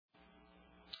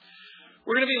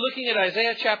We're going to be looking at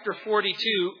Isaiah chapter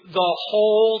 42, the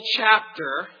whole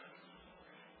chapter.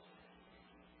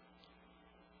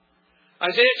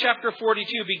 Isaiah chapter 42,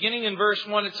 beginning in verse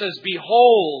 1, it says,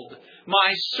 "Behold,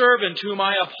 my servant whom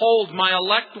I uphold, my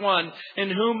elect one,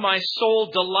 in whom my soul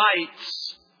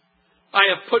delights. I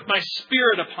have put my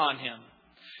spirit upon him.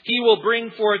 He will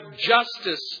bring forth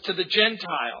justice to the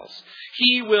Gentiles.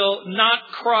 He will not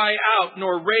cry out,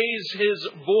 nor raise his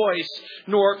voice,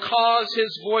 nor cause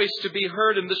his voice to be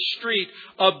heard in the street.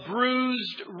 A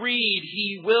bruised reed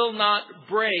he will not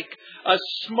break. A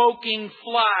smoking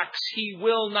flax he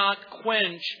will not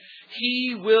quench.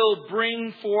 He will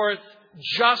bring forth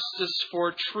justice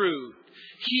for truth.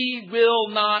 He will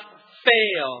not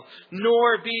fail,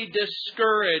 nor be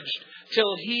discouraged,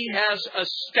 till he has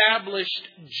established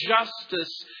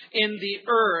justice in the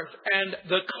earth, and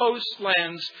the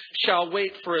coastlands shall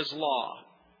wait for his law."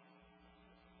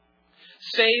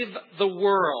 Save the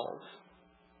world.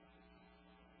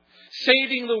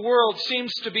 Saving the world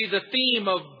seems to be the theme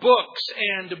of books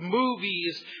and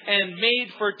movies and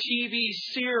made-for-TV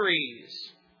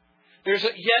series. There's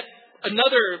yet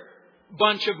another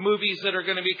bunch of movies that are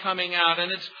going to be coming out,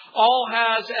 and it all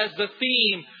has as the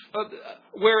theme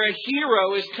where a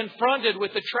hero is confronted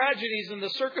with the tragedies and the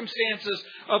circumstances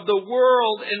of the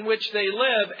world in which they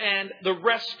live and the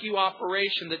rescue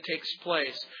operation that takes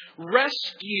place.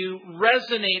 Rescue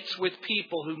resonates with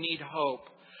people who need hope,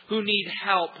 who need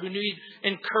help, who need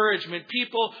encouragement,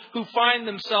 people who find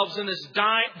themselves in this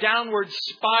downward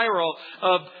spiral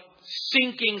of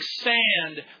sinking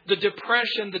sand, the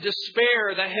depression, the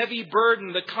despair, the heavy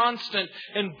burden, the constant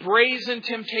and brazen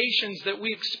temptations that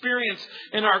we experience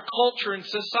in our culture and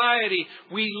society.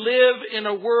 We live in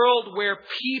a world where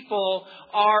people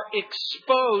are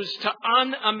exposed to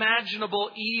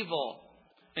unimaginable evil.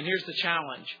 And here's the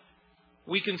challenge.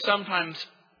 We can sometimes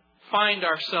find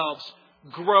ourselves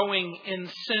growing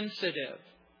insensitive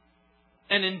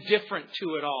and indifferent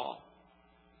to it all.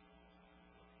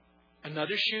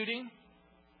 Another shooting?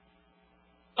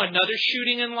 Another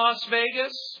shooting in Las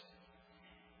Vegas?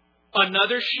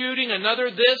 Another shooting, another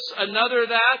this, another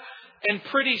that. And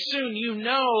pretty soon you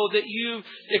know that you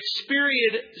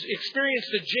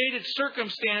experienced a jaded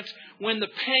circumstance when the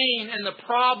pain and the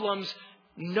problems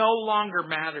no longer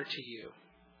matter to you.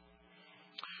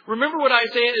 Remember what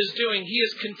Isaiah is doing. He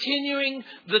is continuing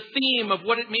the theme of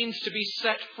what it means to be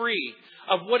set free,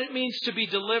 of what it means to be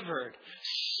delivered.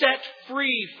 Set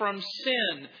free from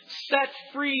sin, set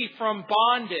free from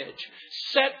bondage,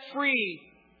 set free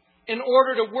in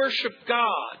order to worship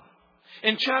God.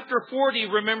 In chapter 40,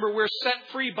 remember, we're set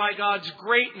free by God's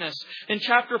greatness. In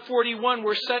chapter 41,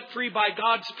 we're set free by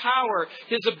God's power,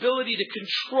 His ability to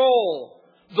control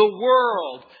the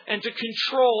world and to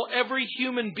control every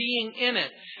human being in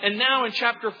it. And now in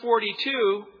chapter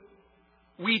 42,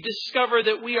 we discover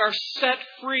that we are set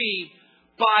free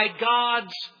by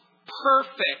God's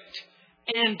perfect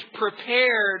and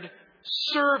prepared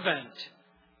servant.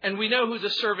 And we know who the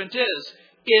servant is.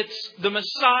 It's the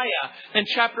Messiah. And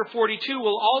chapter 42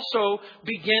 will also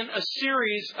begin a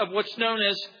series of what's known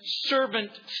as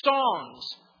servant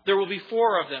songs. There will be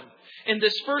 4 of them. In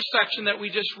this first section that we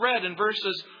just read in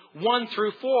verses 1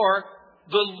 through 4,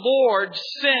 the Lord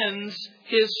sends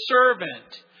His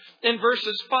servant. In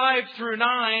verses 5 through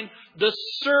 9, the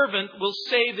servant will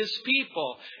save His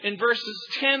people. In verses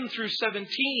 10 through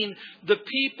 17, the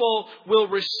people will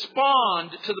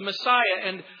respond to the Messiah.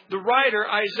 And the writer,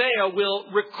 Isaiah, will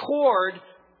record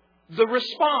the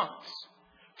response.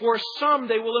 For some,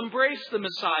 they will embrace the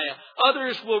Messiah.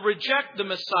 Others will reject the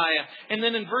Messiah. And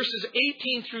then in verses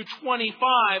 18 through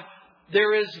 25,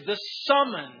 there is the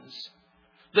summons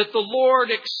that the Lord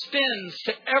extends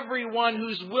to everyone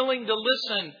who's willing to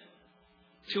listen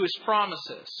to His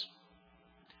promises.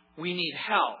 We need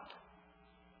help.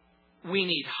 We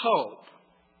need hope.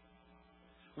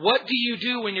 What do you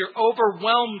do when you're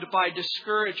overwhelmed by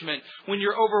discouragement? When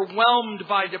you're overwhelmed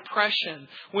by depression?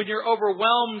 When you're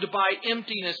overwhelmed by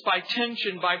emptiness, by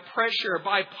tension, by pressure,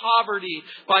 by poverty,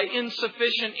 by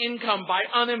insufficient income, by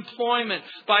unemployment,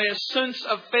 by a sense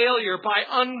of failure, by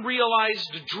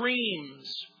unrealized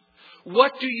dreams?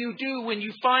 What do you do when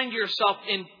you find yourself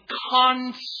in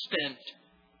constant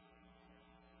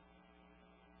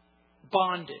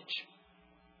bondage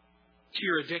to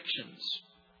your addictions?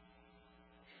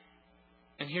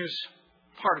 And here's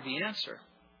part of the answer.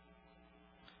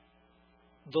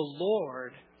 The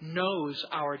Lord knows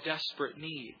our desperate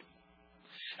need.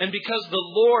 And because the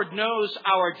Lord knows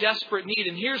our desperate need,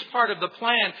 and here's part of the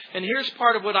plan, and here's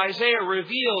part of what Isaiah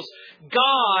reveals,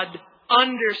 God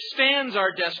understands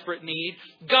our desperate need.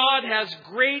 God has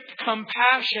great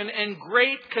compassion and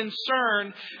great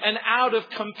concern. And out of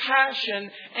compassion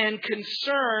and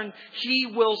concern, He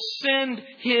will send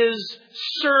His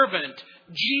servant,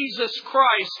 Jesus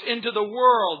Christ, into the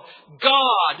world.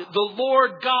 God, the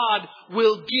Lord God,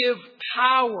 will give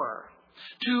power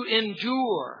to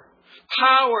endure,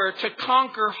 power to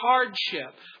conquer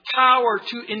hardship, power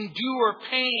to endure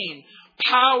pain,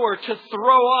 power to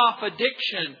throw off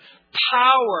addiction,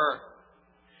 power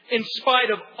in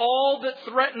spite of all that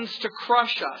threatens to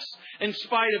crush us, in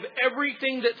spite of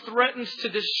everything that threatens to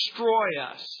destroy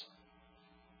us.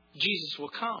 Jesus will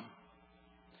come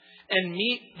and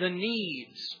meet the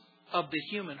needs of the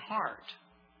human heart.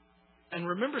 And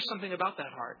remember something about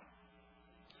that heart.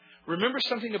 Remember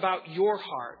something about your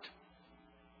heart.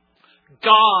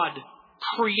 God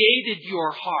created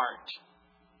your heart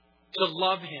to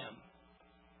love Him,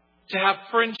 to have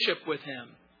friendship with Him,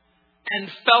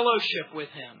 and fellowship with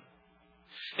Him.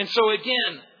 And so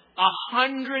again,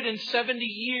 170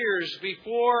 years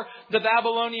before the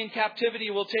Babylonian captivity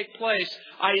will take place,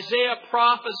 Isaiah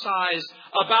prophesies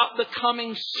about the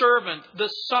coming servant, the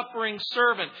suffering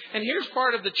servant. And here's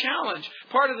part of the challenge.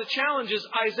 Part of the challenge is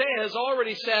Isaiah has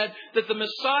already said that the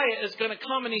Messiah is going to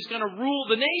come and He's going to rule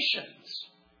the nations.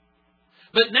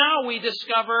 But now we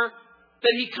discover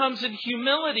that He comes in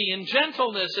humility and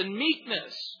gentleness and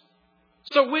meekness.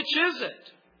 So which is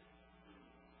it?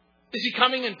 Is He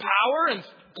coming in power and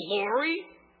glory?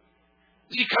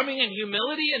 Is He coming in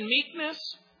humility and meekness?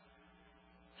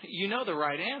 You know the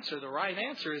right answer. The right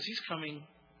answer is He's coming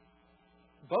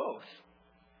both.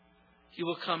 He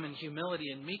will come in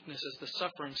humility and meekness as the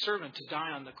suffering servant to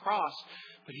die on the cross.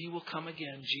 But He will come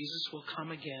again. Jesus will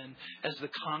come again as the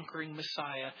conquering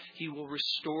Messiah. He will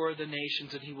restore the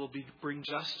nations and He will bring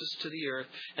justice to the earth.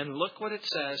 And look what it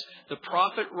says. The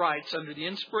prophet writes under the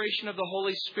inspiration of the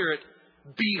Holy Spirit,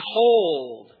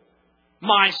 "Behold,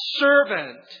 my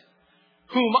servant,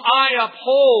 whom I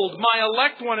uphold, my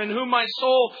elect one in whom my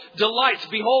soul delights."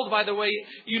 Behold, by the way,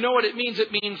 you know what it means?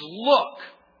 It means look.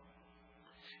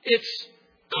 It's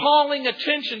calling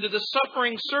attention to the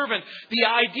suffering servant. The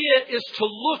idea is to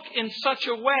look in such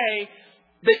a way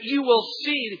that you will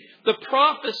see. The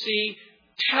prophecy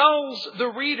tells the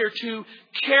reader to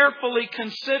carefully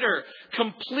consider,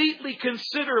 completely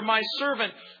consider my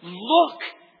servant. Look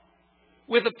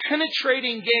with a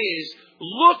penetrating gaze.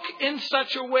 Look in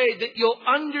such a way that you'll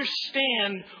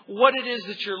understand what it is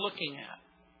that you're looking at.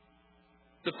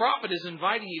 The prophet is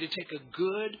inviting you to take a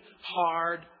good,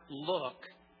 hard look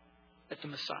at the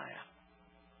Messiah.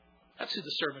 That's who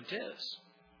the servant is.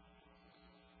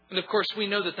 And of course, we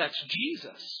know that that's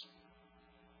Jesus.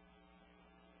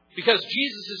 Because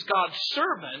Jesus is God's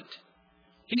servant,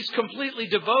 He's completely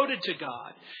devoted to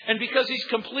God. And because He's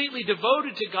completely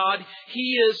devoted to God,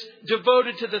 He is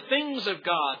devoted to the things of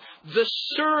God. The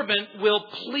servant will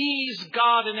please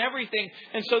God in everything.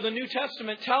 And so the New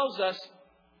Testament tells us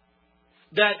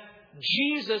that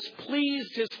Jesus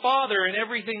pleased His Father in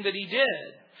everything that He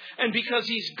did. And because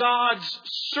He's God's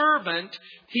servant,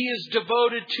 He is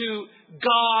devoted to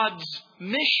God's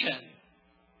mission.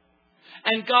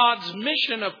 And God's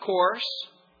mission, of course,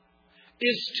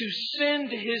 is to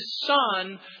send His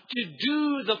Son to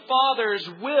do the Father's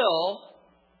will.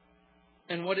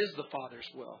 And what is the Father's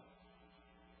will?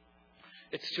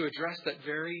 It's to address that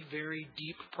very, very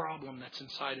deep problem that's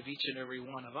inside of each and every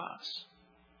one of us.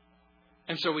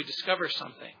 And so we discover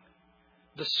something.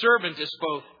 The servant is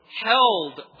both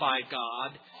held by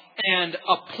God and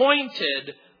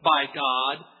appointed by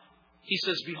God. He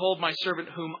says, "Behold my servant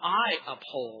whom I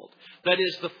uphold." That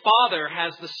is, the Father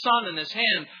has the Son in His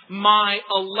hand, my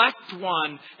elect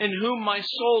one in whom my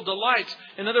soul delights.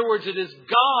 In other words, it is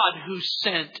God who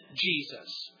sent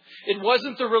Jesus. It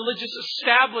wasn't the religious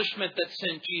establishment that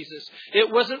sent Jesus.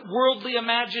 It wasn't worldly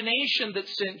imagination that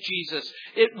sent Jesus.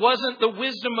 It wasn't the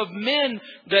wisdom of men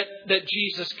that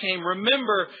Jesus came.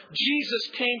 Remember, Jesus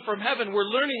came from heaven. We're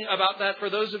learning about that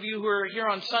for those of you who are here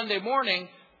on Sunday morning.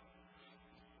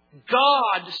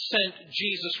 God sent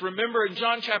Jesus. Remember in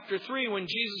John chapter 3 when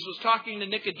Jesus was talking to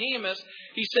Nicodemus,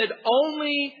 He said,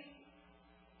 "Only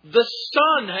the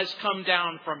Son has come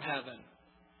down from heaven."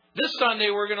 This Sunday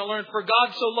we're going to learn, "For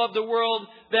God so loved the world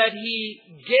that He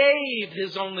gave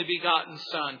His only begotten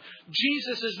Son."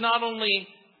 Jesus is not only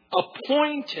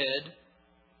appointed,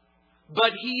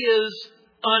 but He is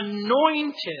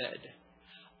anointed.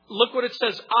 Look what it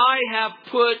says, "I have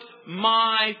put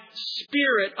my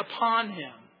Spirit upon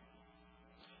Him."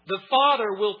 The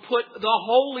Father will put the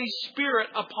Holy Spirit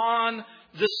upon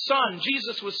the Son.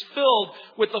 Jesus was filled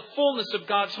with the fullness of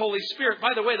God's Holy Spirit.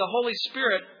 By the way, the Holy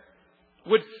Spirit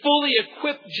would fully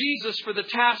equip Jesus for the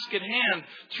task at hand.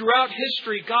 Throughout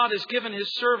history, God has given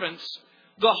His servants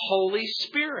the Holy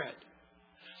Spirit.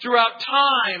 Throughout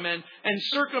time and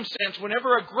circumstance,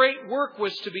 whenever a great work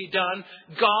was to be done,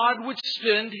 God would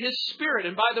send His Spirit.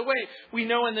 And by the way, we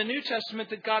know in the New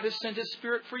Testament that God has sent His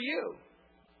Spirit for you.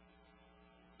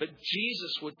 But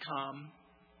Jesus would come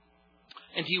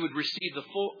and He would receive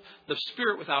the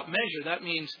Spirit without measure. That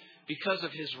means because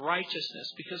of His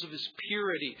righteousness, because of His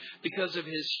purity, because of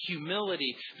His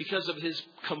humility, because of His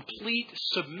complete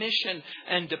submission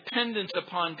and dependence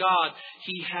upon God,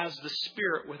 He has the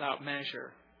Spirit without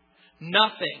measure.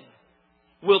 Nothing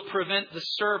will prevent the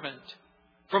servant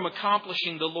from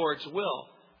accomplishing the Lord's will.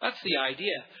 That's the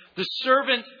idea. The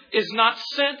servant is not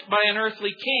sent by an earthly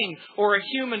king or a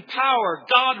human power.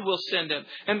 God will send him.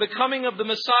 And the coming of the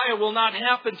Messiah will not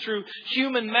happen through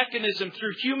human mechanism,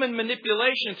 through human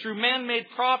manipulation, through man-made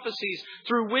prophecies,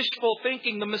 through wishful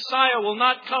thinking. The Messiah will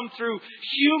not come through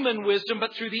human wisdom,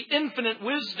 but through the infinite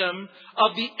wisdom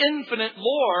of the infinite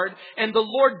Lord. And the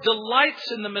Lord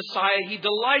delights in the Messiah. He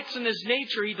delights in His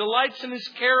nature. He delights in His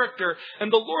character.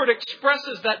 And the Lord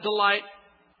expresses that delight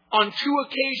on two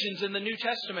occasions in the New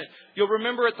Testament. You'll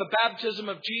remember at the baptism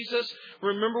of Jesus.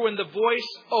 Remember when the voice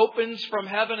opens from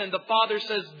heaven and the Father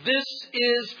says, "This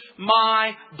is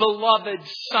my beloved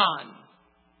Son."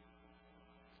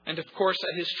 And of course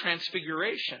at His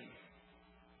transfiguration.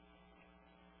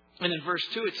 And in verse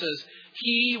 2 it says,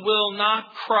 "He will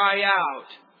not cry out,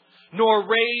 nor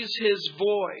raise His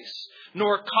voice,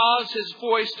 nor cause His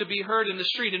voice to be heard in the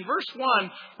street." In verse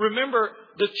 1, remember,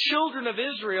 the children of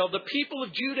Israel, the people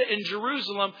of Judah and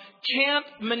Jerusalem, can't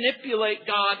manipulate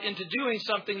God into doing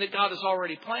something that God has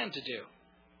already planned to do.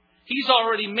 He's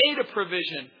already made a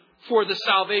provision for the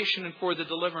salvation and for the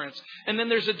deliverance. And then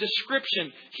there's a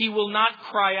description. He will not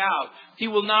cry out. He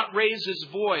will not raise His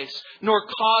voice, nor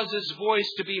cause His voice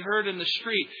to be heard in the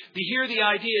street. Here the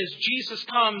idea is Jesus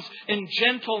comes in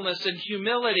gentleness and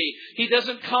humility. He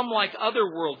doesn't come like other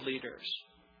world leaders.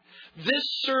 This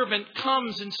servant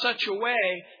comes in such a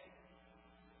way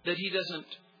that He doesn't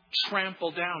trample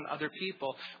down other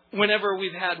people. Whenever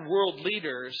we've had world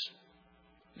leaders,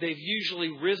 they've usually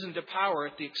risen to power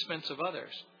at the expense of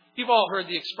others. You've all heard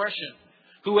the expression,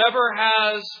 whoever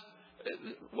has,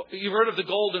 you've heard of the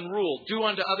golden rule, do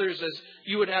unto others as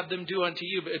you would have them do unto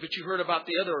you. But you've heard about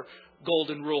the other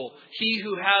golden rule. He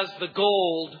who has the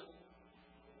gold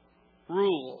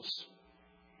rules.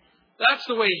 That's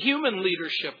the way human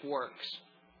leadership works.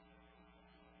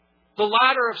 The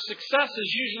ladder of success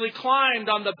is usually climbed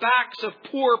on the backs of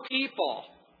poor people.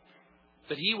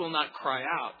 But He will not cry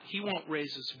out. He won't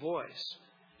raise His voice.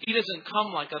 He doesn't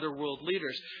come like other world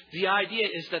leaders. The idea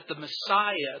is that the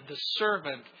Messiah, the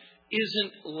servant,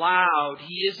 isn't loud.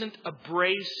 He isn't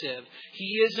abrasive.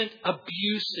 He isn't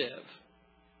abusive.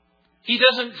 He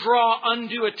doesn't draw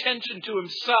undue attention to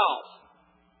Himself.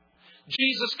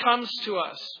 Jesus comes to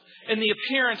us in the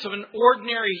appearance of an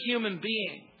ordinary human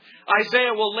being.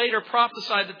 Isaiah will later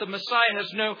prophesy that the Messiah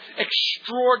has no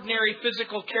extraordinary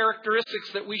physical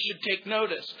characteristics that we should take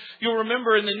notice. You'll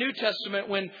remember in the New Testament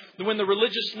when the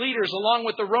religious leaders, along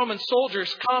with the Roman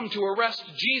soldiers, come to arrest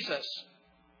Jesus.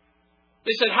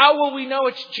 They said, "How will we know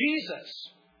it's Jesus?"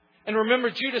 And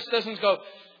remember, Judas doesn't go,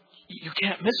 "You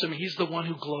can't miss Him. He's the one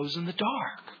who glows in the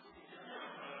dark."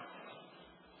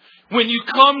 When you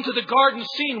come to the garden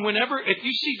scene, if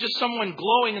you see just someone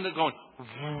glowing and they're going,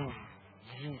 vroom,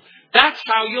 vroom, that's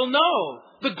how you'll know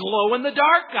the glow in the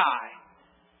dark guy.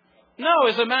 No,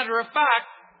 as a matter of fact,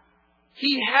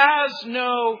 He has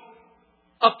no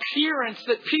appearance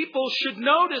that people should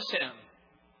notice Him.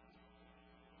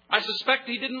 I suspect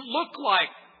He didn't look like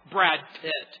Brad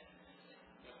Pitt.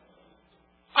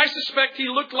 I suspect He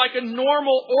looked like a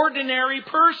normal, ordinary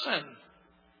person.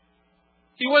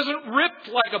 He wasn't ripped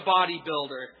like a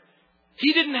bodybuilder.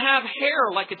 He didn't have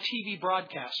hair like a TV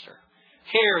broadcaster.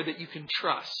 Hair that you can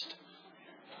trust.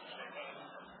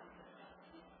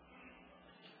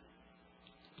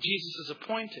 Jesus is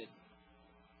appointed.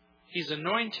 He's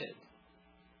anointed.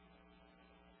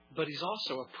 But He's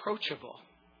also approachable.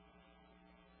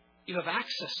 You have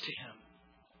access to Him.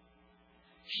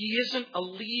 He isn't a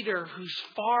leader who's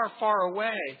far, far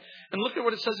away. And look at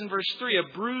what it says in verse 3. "A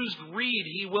bruised reed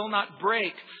He will not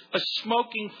break. A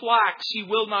smoking flax He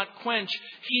will not quench.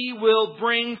 He will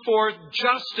bring forth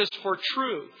justice for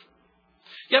truth."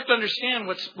 You have to understand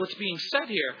what's being said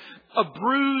here. A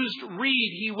bruised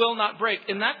reed He will not break.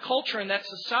 In that culture, in that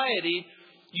society,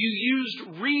 you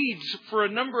used reeds for a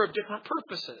number of different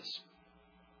purposes.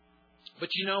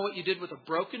 But you know what you did with a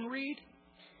broken reed?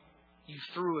 You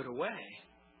threw it away.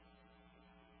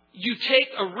 You take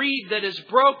a reed that is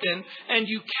broken and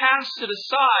you cast it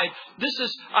aside. This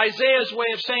is Isaiah's way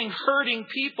of saying hurting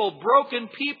people, broken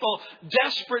people,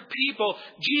 desperate people.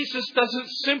 Jesus doesn't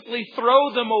simply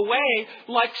throw them away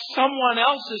like someone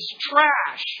else's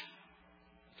trash.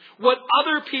 What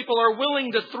other people are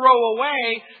willing to throw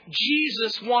away,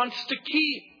 Jesus wants to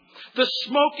keep. The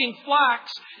smoking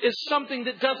flax is something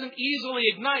that doesn't easily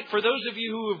ignite. For those of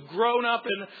you who have grown up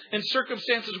in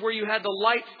circumstances where you had to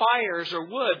light fires or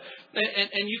wood,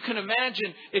 and you can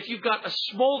imagine if you've got a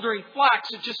smoldering flax,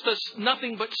 it just does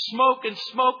nothing but smoke and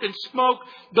smoke and smoke,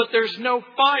 but there's no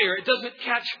fire. It doesn't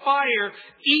catch fire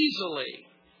easily.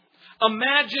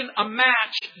 Imagine a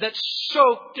match that's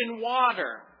soaked in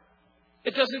water.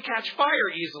 It doesn't catch fire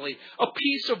easily. A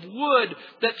piece of wood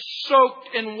that's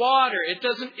soaked in water, it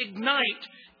doesn't ignite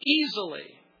easily.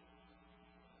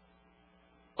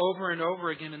 Over and over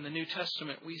again in the New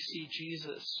Testament, we see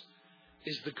Jesus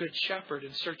is the good shepherd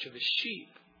in search of his sheep.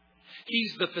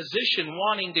 He's the physician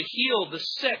wanting to heal the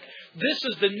sick. This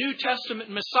is the New Testament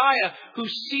Messiah who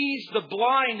sees the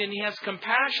blind and he has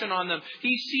compassion on them.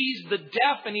 He sees the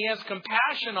deaf and he has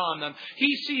compassion on them.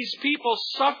 He sees people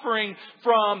suffering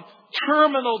from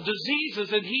terminal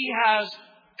diseases and he has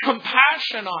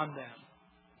compassion on them.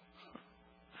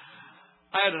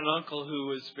 I had an uncle who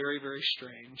was very, very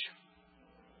strange.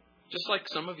 Just like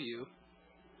some of you.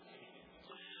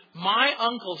 My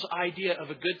uncle's idea of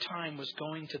a good time was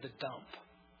going to the dump.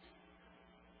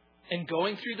 And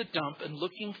going through the dump and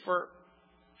looking for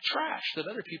trash that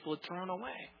other people had thrown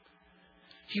away.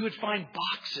 He would find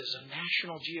boxes of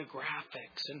National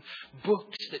Geographics and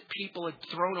books that people had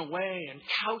thrown away and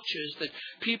couches that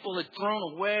people had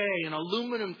thrown away and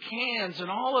aluminum cans and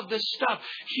all of this stuff.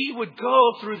 He would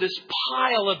go through this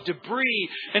pile of debris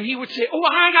and he would say, oh,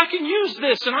 I can use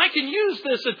this and I can use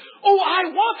this. And oh, I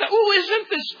want that. Oh, isn't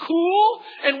this cool?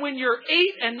 And when you're 8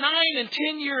 and 9 and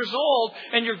 10 years old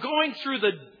and you're going through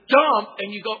the dump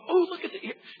and you go, oh, look at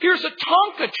it. Here's a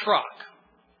Tonka truck.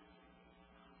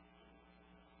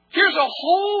 Here's a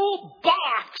whole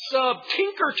box of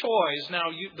Tinker Toys.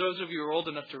 Now, those of you who are old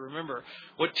enough to remember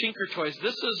what Tinker Toys,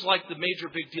 this is like the major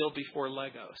big deal before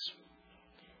Legos.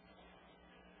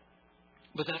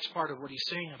 But that's part of what he's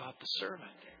saying about the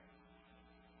servant.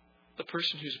 The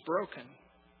person who's broken,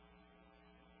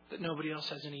 that nobody else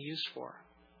has any use for.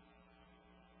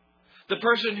 The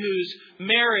person whose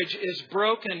marriage is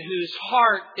broken, whose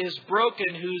heart is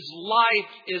broken, whose life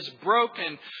is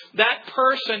broken. That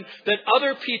person that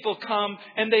other people come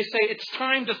and they say, it's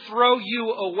time to throw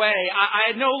you away.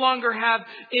 I no longer have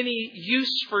any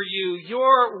use for you.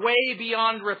 You're way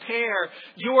beyond repair.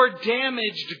 You're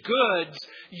damaged goods.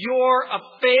 You're a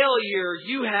failure.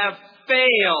 You have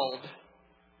failed.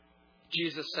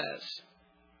 Jesus says,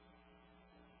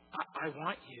 I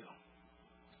want you.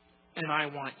 And I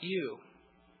want you.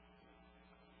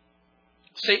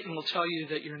 Satan will tell you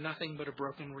that you're nothing but a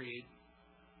broken reed.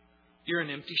 You're an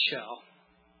empty shell.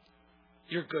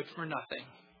 You're good for nothing.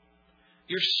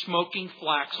 You're smoking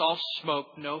flax, all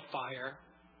smoke, no fire.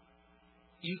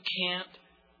 You can't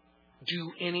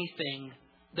do anything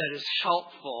that is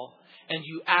helpful, and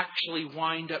you actually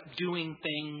wind up doing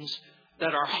things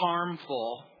that are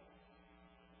harmful.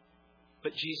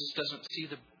 But Jesus doesn't see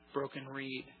the broken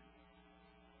reed.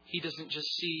 He doesn't just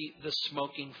see the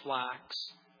smoking flax.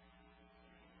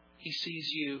 He sees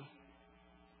you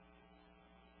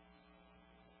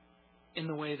in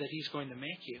the way that He's going to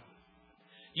make you.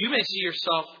 You may see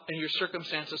yourself and your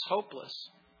circumstances hopeless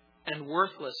and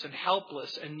worthless and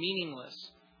helpless and meaningless.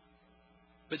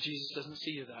 But Jesus doesn't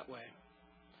see you that way.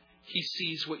 He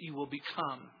sees what you will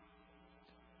become.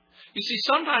 You see,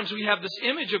 sometimes we have this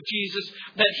image of Jesus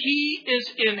that He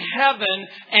is in heaven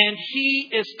and He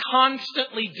is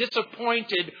constantly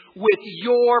disappointed with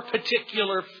your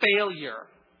particular failure.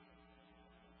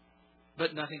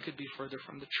 But nothing could be further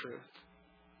from the truth.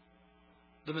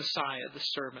 The Messiah, the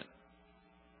servant,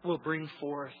 will bring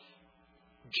forth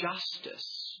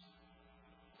justice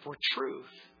for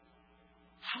truth.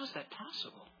 How is that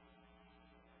possible?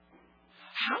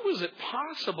 How is it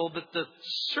possible that the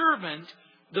servant,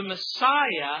 the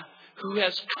Messiah, who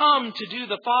has come to do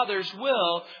the Father's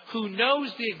will, who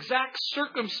knows the exact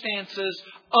circumstances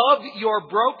of your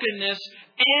brokenness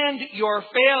and your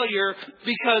failure,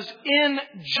 because in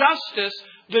justice,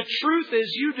 the truth is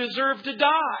you deserve to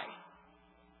die.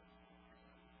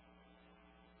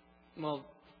 Well,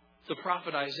 the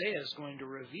prophet Isaiah is going to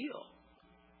reveal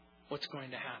what's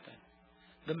going to happen.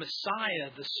 The Messiah,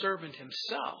 the servant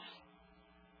himself,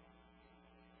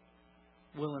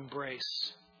 will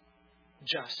embrace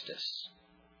justice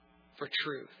for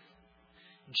truth.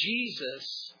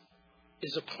 Jesus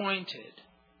is appointed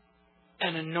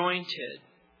and anointed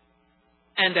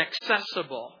and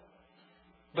accessible.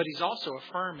 But He's also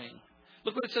affirming.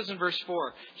 Look what it says in verse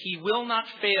 4. He will not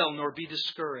fail nor be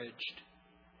discouraged.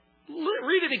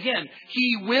 Read it again.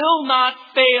 He will not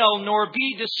fail nor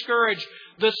be discouraged.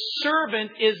 The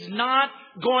servant is not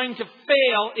going to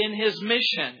fail in his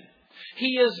mission.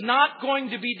 He is not going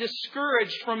to be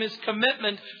discouraged from his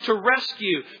commitment to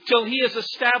rescue till He has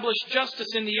established justice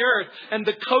in the earth and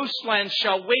the coastlands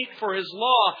shall wait for His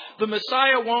law. The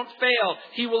Messiah won't fail.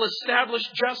 He will establish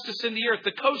justice in the earth.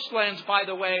 The coastlands, by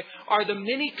the way, are the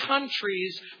many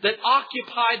countries that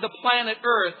occupy the planet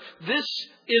Earth. This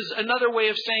is another way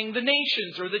of saying the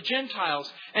nations or the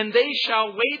Gentiles. And they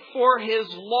shall wait for His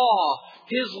law.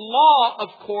 His law, of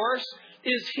course,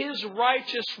 is His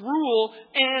righteous rule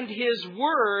and His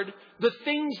word, the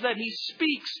things that He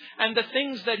speaks and the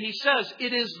things that He says.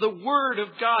 It is the word of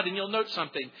God. And you'll note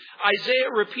something.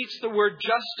 Isaiah repeats the word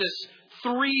justice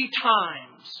 3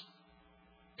 times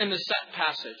in the set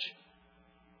passage.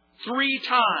 3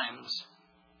 times.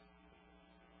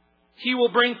 He will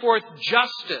bring forth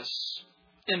justice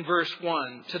in verse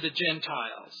 1 to the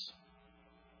Gentiles.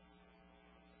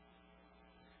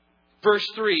 Verse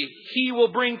 3, He will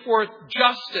bring forth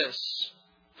justice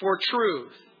for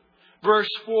truth. Verse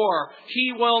 4,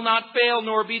 He will not fail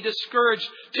nor be discouraged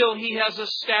till He has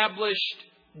established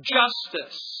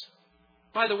justice.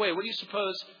 By the way, what do you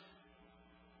suppose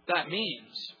that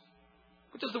means?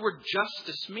 What does the word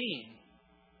justice mean?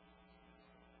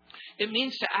 It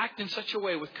means to act in such a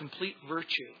way with complete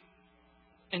virtue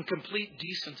and complete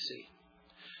decency.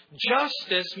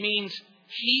 Justice means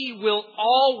He will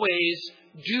always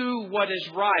do what is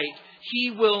right.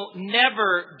 He will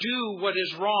never do what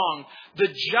is wrong. The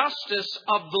justice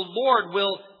of the Lord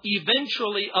will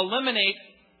eventually eliminate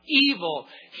evil.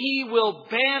 He will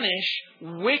banish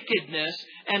wickedness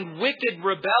and wicked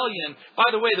rebellion.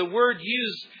 By the way, the word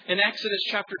used in Exodus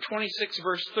chapter 26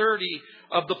 verse 30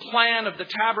 of the plan of the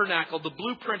tabernacle, the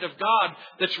blueprint of God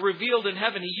that's revealed in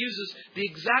heaven, He uses the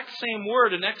exact same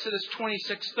word in Exodus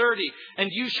 26:30. And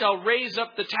you shall raise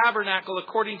up the tabernacle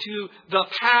according to the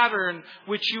pattern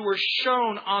which you were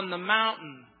shown on the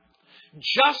mountain.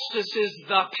 Justice is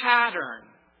the pattern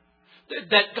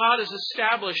that God has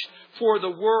established for the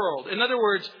world. In other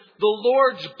words, the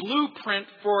Lord's blueprint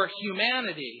for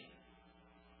humanity.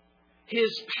 His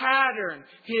pattern,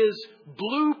 His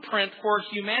blueprint for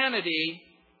humanity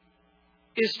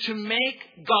is to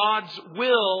make God's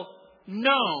will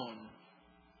known.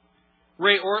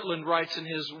 Ray Ortlund writes in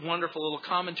his wonderful little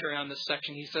commentary on this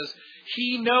section, he says,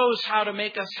 He knows how to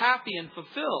make us happy and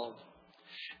fulfilled.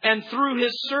 And through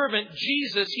His servant,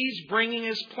 Jesus, He's bringing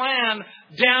His plan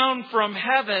down from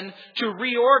heaven to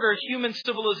reorder human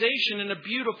civilization in a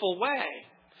beautiful way.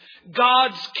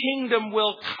 God's kingdom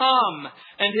will come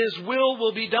and His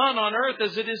will be done on earth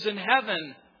as it is in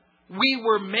heaven. We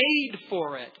were made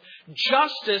for it.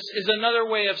 Justice is another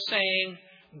way of saying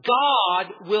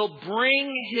God will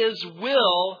bring His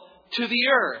will to the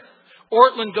earth.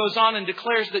 Ortlund goes on and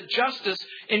declares that justice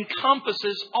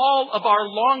encompasses all of our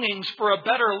longings for a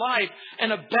better life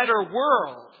and a better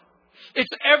world. It's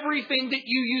everything that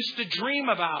you used to dream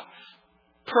about.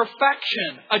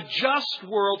 Perfection, a just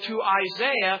world to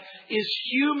Isaiah, is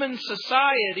human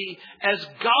society as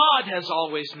God has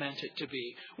always meant it to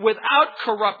be, without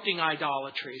corrupting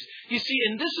idolatries. You see,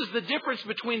 and this is the difference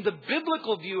between the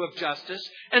biblical view of justice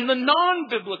and the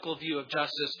non-biblical view of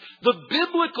justice. The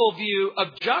biblical view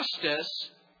of justice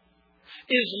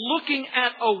is looking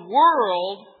at a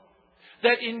world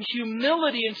that in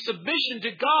humility and submission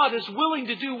to God is willing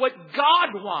to do what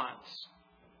God wants.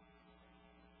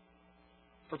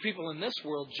 For people in this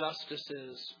world, justice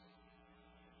is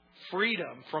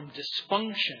freedom from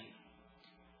dysfunction.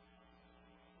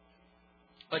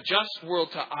 A just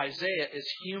world to Isaiah is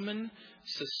human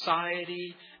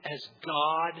society as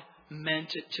God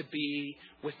meant it to be,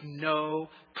 with no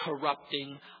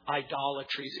corrupting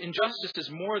idolatries. Injustice is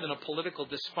more than a political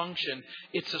dysfunction.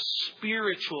 It's a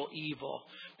spiritual evil.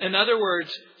 In other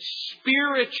words,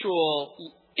 spiritual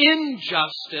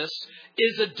injustice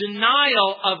is a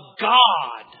denial of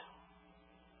God.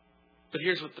 But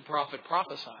here's what the prophet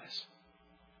prophesies.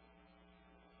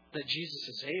 That Jesus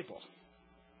is able.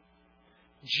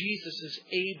 Jesus is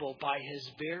able by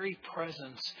His very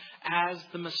presence as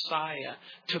the Messiah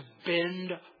to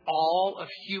bend all of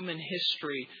human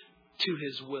history to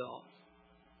His will.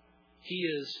 He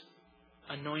is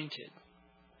anointed.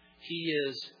 He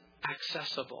is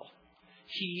accessible.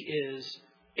 He is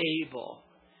able.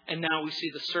 And now we see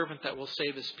the servant that will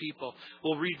save His people.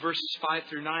 We'll read verses 5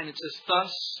 through 9. It says,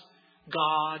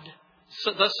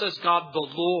 Thus says God the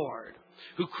Lord,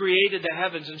 who created the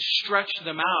heavens and stretched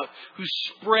them out, who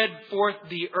spread forth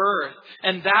the earth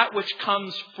and that which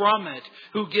comes from it,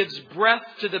 who gives breath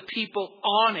to the people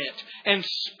on it and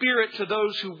spirit to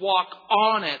those who walk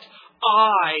on it.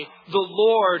 I, the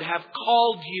Lord, have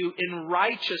called you in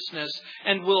righteousness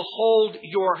and will hold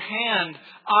your hand.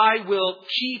 I will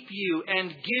keep you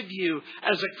and give you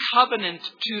as a covenant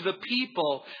to the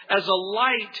people, as a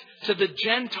light to the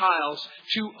Gentiles,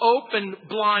 to open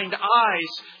blind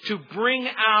eyes, to bring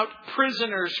out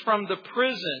prisoners from the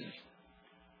prison,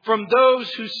 from those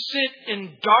who sit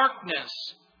in darkness,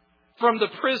 from the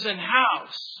prison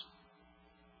house.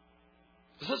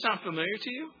 Does that sound familiar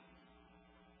to you?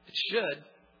 It should.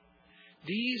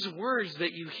 These words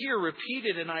that you hear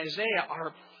repeated in Isaiah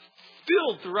are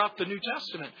filled throughout the New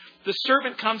Testament. The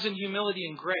servant comes in humility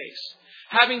and grace.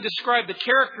 Having described the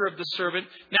character of the servant,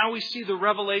 now we see the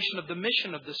revelation of the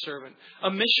mission of the servant. A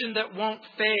mission that won't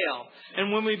fail.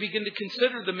 And when we begin to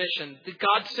consider the mission, that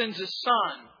God sends His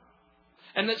Son,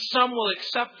 and that some will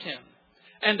accept Him,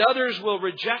 and others will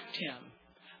reject Him.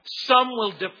 Some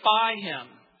will defy Him.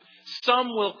 Some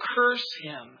will curse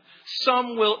Him.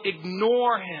 Some will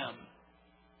ignore Him.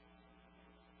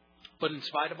 But in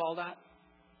spite of all that,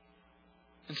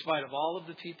 in spite of all of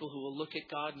the people who will look at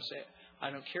God and say,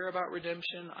 I don't care about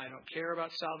redemption. I don't care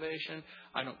about salvation.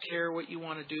 I don't care what you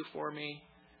want to do for me.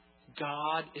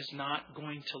 God is not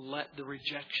going to let the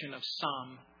rejection of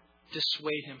some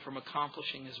dissuade Him from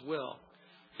accomplishing His will.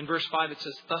 In verse 5 it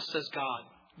says, Thus says God,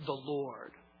 the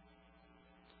Lord,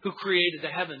 who created the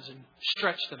heavens and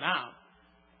stretched them out,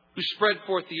 who spread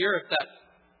forth the earth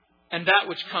and that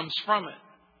which comes from it,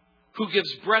 who gives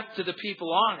breath to the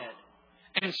people on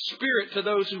it, and spirit to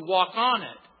those who walk on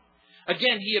it.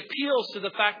 Again, He appeals to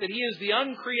the fact that He is the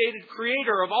uncreated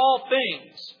creator of all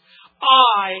things.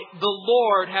 I, the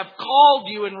Lord, have called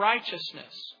you in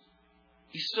righteousness.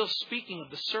 He's still speaking of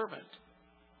the servant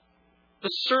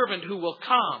who will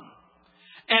come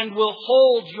and will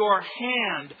hold your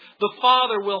hand. The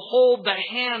Father will hold the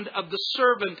hand of the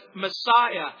servant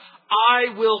Messiah. I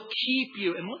will keep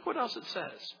you. And look what else it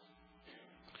says.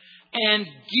 And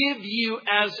give you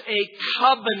as a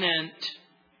covenant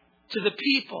to the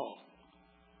people.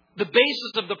 The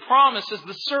basis of the promise is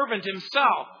the servant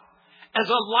himself. As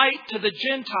a light to the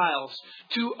Gentiles,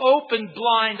 to open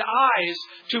blind eyes,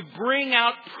 to bring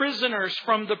out prisoners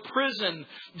from the prison,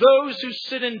 those who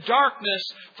sit in darkness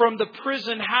from the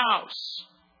prison house.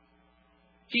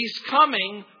 He's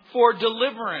coming for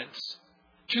deliverance,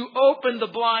 to open the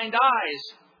blind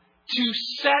eyes, to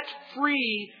set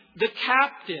free the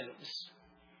captives.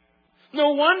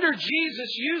 No wonder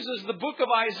Jesus uses the book of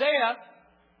Isaiah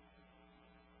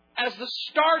as the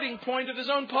starting point of His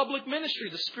own public ministry.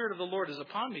 The Spirit of the Lord is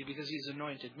upon me because He's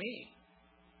anointed me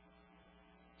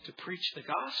to preach the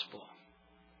gospel.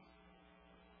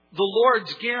 The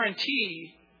Lord's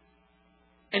guarantee,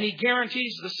 and He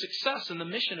guarantees the success and the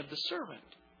mission of the servant.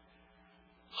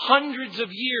 Hundreds of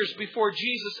years before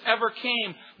Jesus ever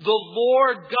came, the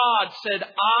Lord God said,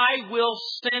 I will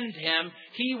send Him.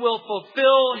 He will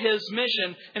fulfill His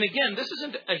mission. And again, this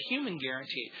isn't a human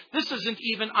guarantee. This isn't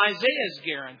even Isaiah's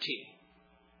guarantee.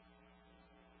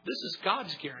 This is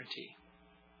God's guarantee.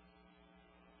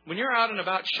 When you're out and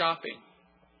about shopping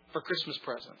for Christmas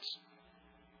presents,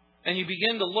 and you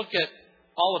begin to look at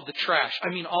all of the trash,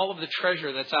 all of the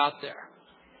treasure that's out there,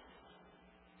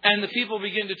 and the people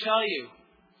begin to tell you,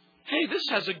 hey, this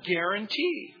has a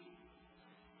guarantee.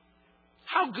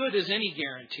 How good is any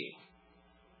guarantee?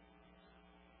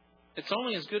 It's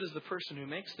only as good as the person who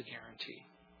makes the guarantee.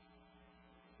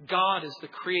 God is the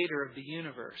creator of the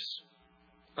universe,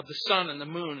 of the sun and the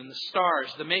moon and the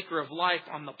stars, the maker of life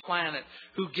on the planet,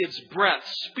 who gives breath,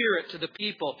 spirit to the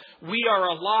people. We are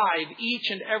alive, each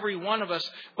and every one of us,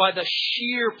 by the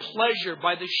sheer pleasure,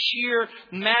 by the sheer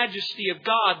majesty of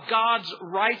God. God's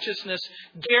righteousness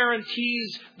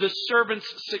guarantees the servant's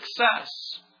success.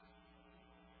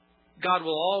 God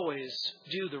will always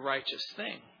do the righteous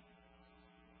thing.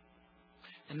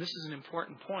 And this is an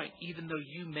important point, even though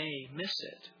you may miss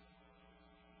it.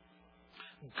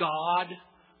 God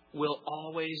will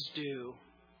always do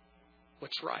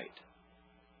what's right,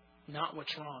 not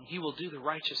what's wrong. He will do the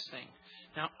righteous thing.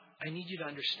 Now, I need you to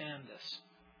understand this.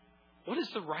 What is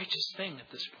the righteous thing at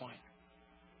this point?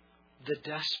 The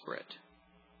desperate,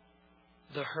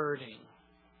 the hurting,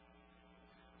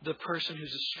 the person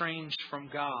who's estranged from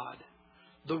God,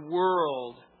 the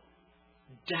world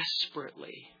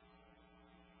desperately,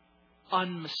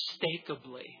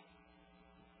 unmistakably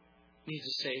needs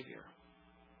a Savior.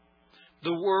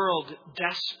 The world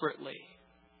desperately,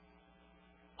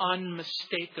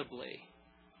 unmistakably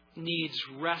needs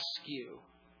rescue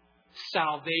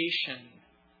salvation,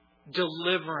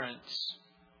 deliverance.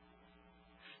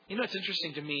 You know, it's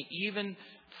interesting to me, even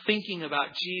thinking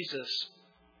about Jesus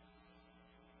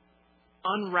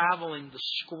unraveling the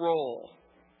scroll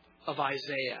of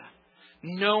Isaiah,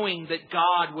 knowing that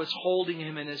God was holding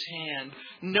him in his hand,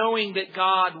 knowing that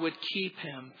God would keep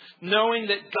him, knowing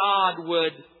that God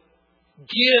would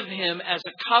give him as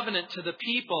a covenant to the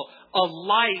people, a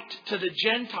light to the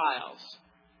Gentiles.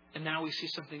 And now we see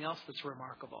something else that's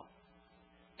remarkable.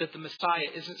 That the Messiah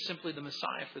isn't simply the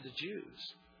Messiah for the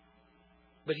Jews,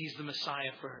 but He's the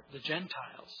Messiah for the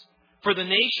Gentiles, for the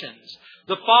nations.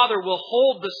 The Father will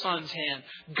hold the Son's hand.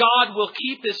 God will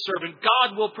keep His servant.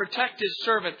 God will protect His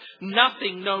servant.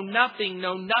 Nothing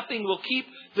will keep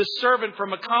the servant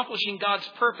from accomplishing God's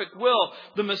perfect will.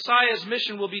 The Messiah's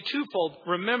mission will be twofold.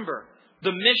 Remember,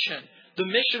 the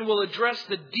mission will address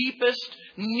the deepest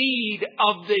need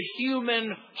of the human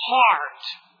heart.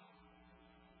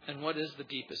 And what is the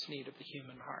deepest need of the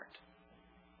human heart?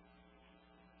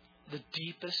 The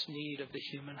deepest need of the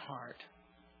human heart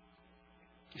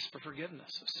is for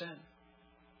forgiveness of sin,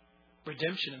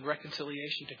 redemption and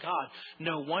reconciliation to God.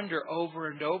 No wonder over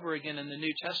and over again in the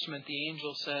New Testament the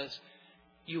angel says,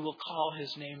 you will call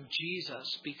His name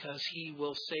Jesus because He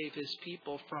will save His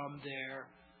people from their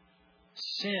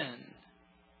sin.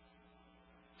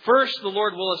 First, the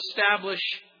Lord will establish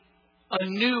a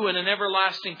new and an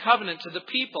everlasting covenant to the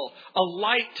people, a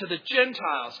light to the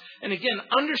Gentiles. And again,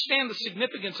 understand the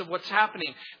significance of what's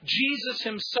happening. Jesus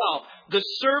Himself, the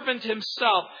servant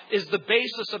Himself, is the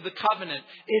basis of the covenant.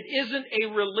 It isn't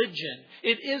a religion.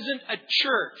 It isn't a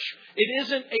church. It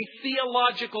isn't a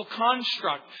theological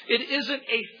construct. It isn't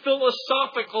a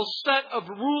philosophical set of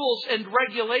rules and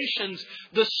regulations.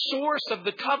 The source of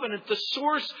the covenant, the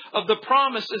source of the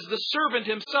promise is the servant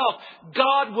Himself.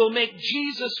 God will make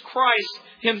Jesus Christ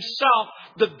Himself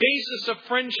the basis of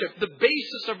friendship, the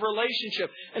basis of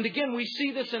relationship. And again, we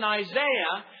see this in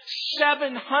Isaiah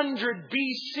 700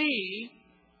 BC.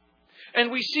 And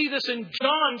we see this in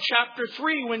John chapter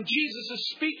 3 when Jesus is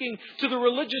speaking to the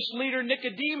religious leader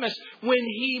Nicodemus, when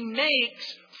He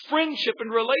makes friendship and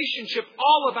relationship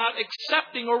all about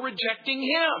accepting or rejecting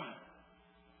Him.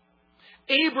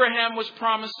 Abraham was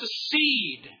promised a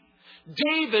seed.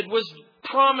 David was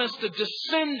promised a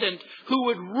descendant who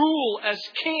would rule as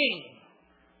king.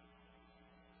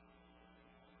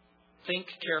 Think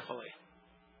carefully.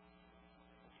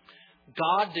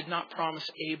 God did not promise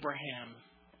Abraham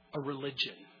a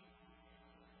religion.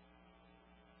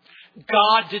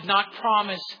 God did not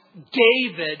promise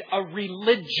David a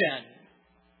religion.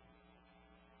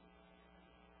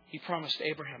 He promised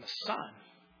Abraham a son.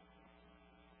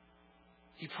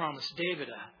 He promised David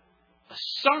a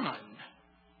son.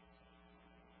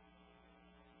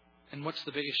 And what's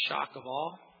the biggest shock of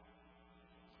all?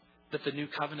 That the new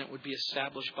covenant would be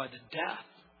established by the death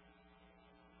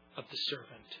of the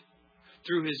servant.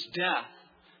 Through His death,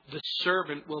 the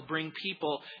servant will bring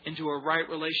people into a right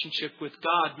relationship with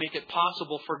God, make it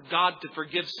possible for God to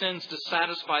forgive sins, to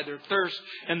satisfy their thirst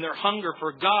and their hunger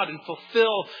for God, and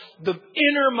fulfill the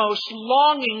innermost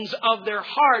longings of their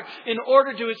heart in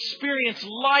order to experience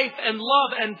life and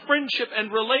love and friendship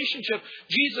and relationship.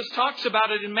 Jesus talks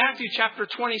about it in Matthew chapter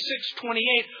 26-28.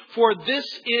 For this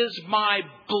is my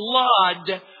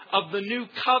blood of the new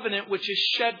covenant, which is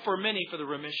shed for many for the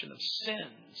remission of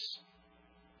sins.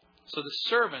 So the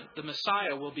servant, the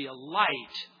Messiah, will be a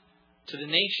light to the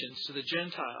nations, to the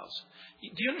Gentiles. Do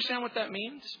you understand what that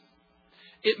means?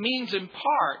 It means in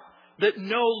part that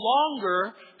no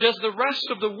longer does the rest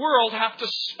of the world have to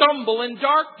stumble in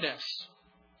darkness.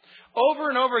 Over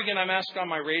and over again, I'm asked on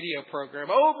my radio program,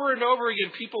 over and over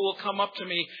again, people will come up to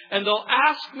me and they'll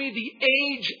ask me the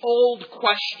age-old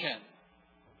question.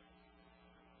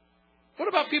 What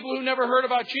about people who never heard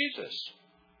about Jesus?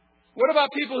 What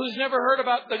about people who's never heard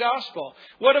about the gospel?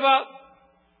 What about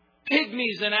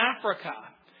pygmies in Africa?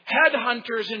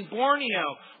 Headhunters in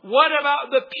Borneo? What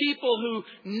about the people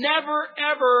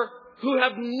who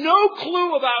have no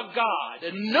clue about God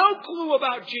and no clue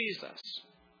about Jesus?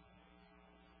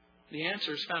 The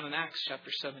answer is found in Acts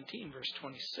chapter 17, verse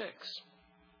 26,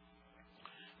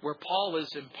 where Paul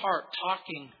is in part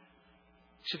talking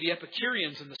to the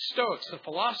Epicureans and the Stoics, the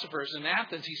philosophers in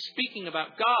Athens. He's speaking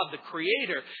about God, the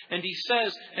Creator. And he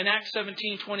says in Acts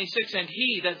 17:26, and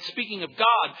He, that's speaking of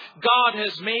God, God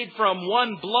has made from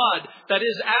one blood, that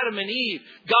is Adam and Eve,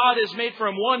 God has made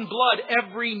from one blood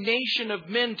every nation of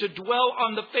men to dwell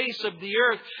on the face of the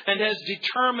earth, and has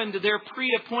determined their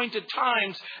pre-appointed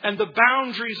times and the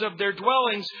boundaries of their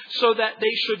dwellings, so that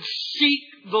they should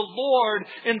seek the Lord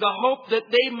in the hope that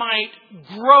they might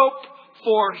grope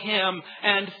for Him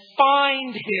and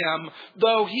find Him,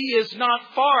 though He is not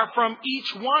far from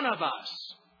each one of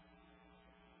us.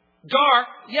 Dark,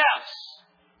 yes.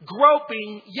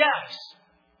 Groping, yes.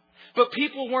 But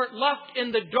people weren't left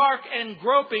in the dark and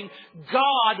groping.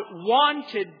 God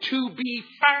wanted to be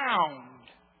found.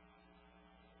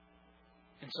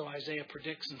 And so Isaiah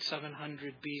predicts in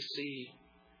 700 BC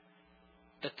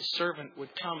that the servant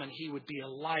would come and He would be a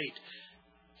light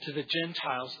to the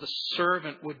Gentiles. The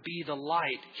servant would be the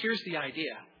light. Here's the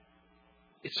idea.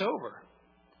 It's over.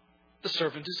 The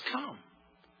servant has come.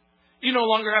 You no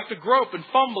longer have to grope and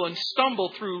fumble and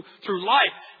stumble through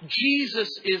life. Jesus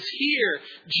is here.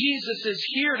 Jesus is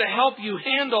here to help you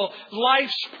handle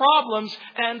life's problems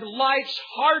and life's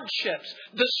hardships.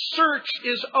 The search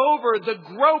is over. The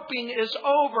groping is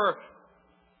over.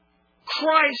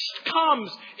 Christ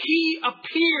comes. He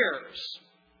appears.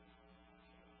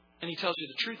 And He tells you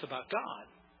the truth about God.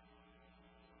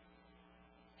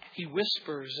 He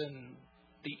whispers in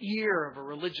the ear of a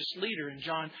religious leader in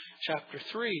John chapter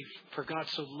 3, "For God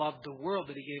so loved the world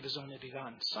that He gave His only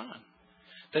begotten Son,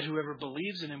 that whoever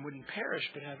believes in Him wouldn't perish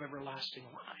but have everlasting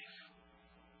life."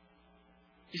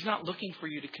 He's not looking for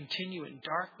you to continue in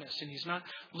darkness, and He's not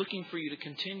looking for you to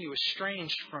continue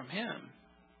estranged from Him.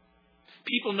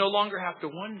 People no longer have to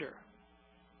wonder,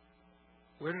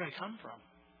 where did I come from?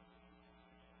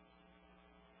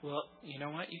 Well, you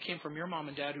know what? You came from your mom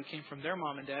and dad, who came from their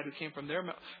mom and dad, who came from their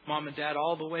mom and dad,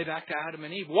 all the way back to Adam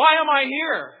and Eve. Why am I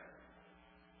here?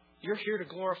 You're here to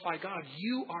glorify God.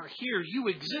 You are here. You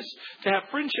exist to have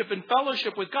friendship and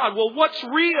fellowship with God. Well, what's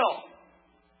real?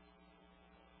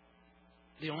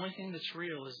 The only thing that's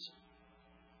real is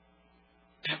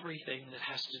everything that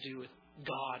has to do with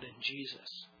God and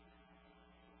Jesus.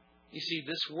 You see,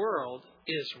 this world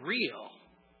is real,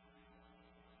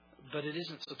 but it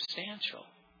isn't substantial.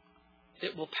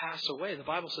 It will pass away. The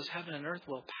Bible says heaven and earth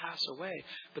will pass away,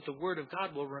 but the Word of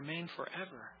God will remain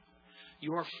forever.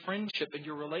 Your friendship and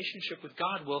your relationship with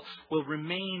God will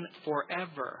remain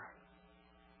forever.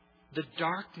 The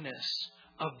darkness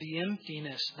of the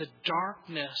emptiness, the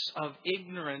darkness of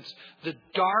ignorance, the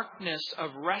darkness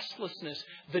of restlessness,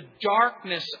 the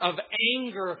darkness of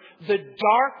anger, the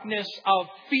darkness of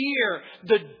fear,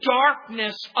 the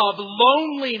darkness of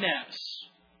loneliness.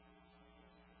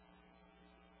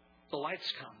 The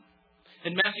lights come.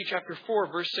 In Matthew chapter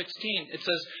 4, verse 16, it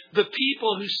says, "The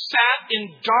people who sat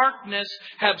in darkness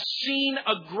have seen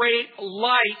a great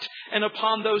light, and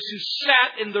upon those who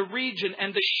sat in the region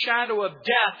and the shadow of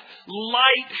death,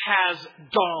 light has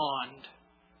dawned."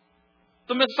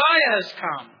 The Messiah has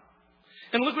come.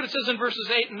 And look what it says in verses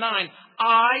 8 and 9.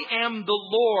 "I am the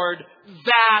Lord,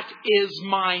 that is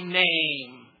my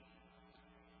name.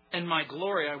 And my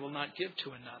glory I will not give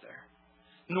to another,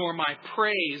 nor my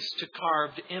praise to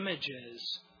carved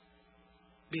images.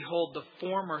 Behold, the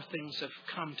former things have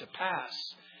come to pass,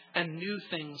 and new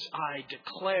things I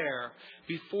declare.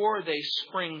 Before they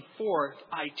spring forth,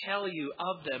 I tell you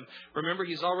of them." Remember,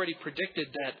 He's already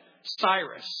predicted that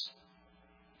Cyrus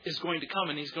is going to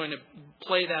come, and He's going to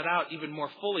play that out even more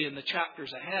fully in the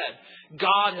chapters ahead.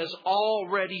 God has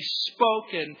already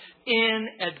spoken in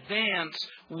advance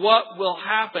what will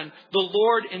happen. The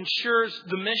Lord ensures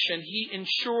the mission. He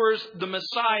ensures the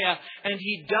Messiah, and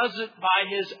He does it by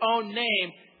His own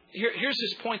name. Here's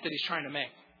His point that He's trying to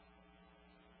make.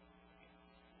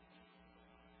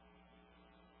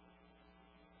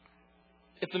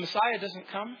 If the Messiah doesn't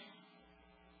come,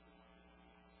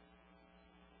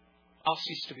 I'll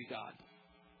cease to be God.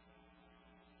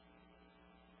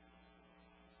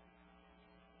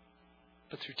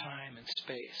 But through time and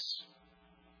space,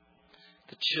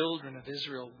 the children of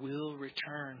Israel will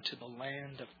return to the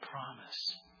land of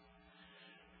promise.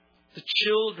 The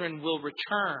children will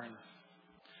return.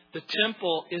 The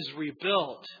temple is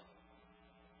rebuilt.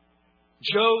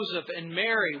 Joseph and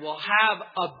Mary will have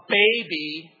a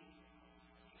baby.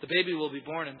 The baby will be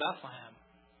born in Bethlehem.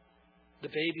 The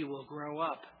baby will grow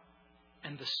up,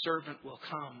 and the servant will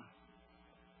come.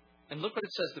 And look what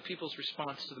it says, the people's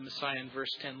response to the Messiah in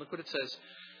verse 10. Look what it says.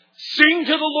 "Sing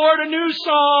to the Lord a new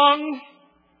song,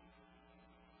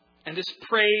 and His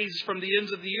praise from the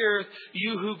ends of the earth,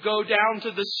 you who go down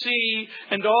to the sea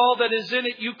and all that is in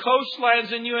it, you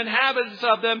coastlands and you inhabitants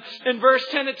of them." In verse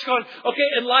 10 it's going, okay,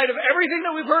 in light of everything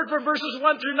that we've heard from verses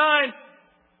 1 through 9,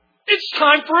 it's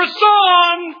time for a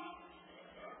song.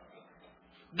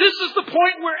 This is the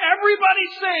point where everybody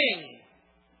sings.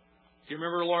 Do you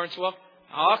remember Lawrence Welk?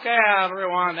 Okay,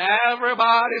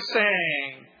 everybody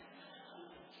sing.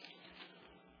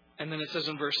 And then it says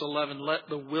in verse 11, let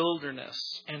the wilderness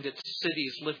and its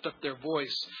cities lift up their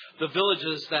voice. The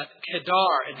villages that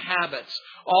Kedar inhabits,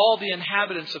 all the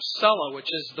inhabitants of Sela, which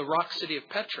is the rock city of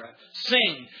Petra,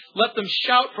 sing. Let them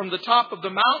shout from the top of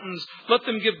the mountains. Let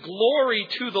them give glory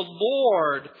to the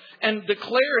Lord and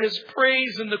declare His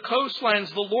praise in the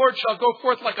coastlands. The Lord shall go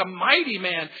forth like a mighty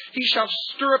man. He shall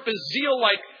stir up His zeal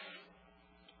like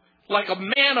a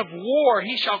man of war.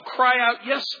 He shall cry out,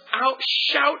 yes,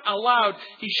 shout aloud.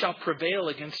 He shall prevail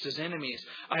against his enemies.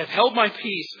 I have held my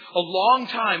peace a long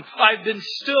time. I've been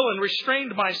still and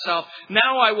restrained myself.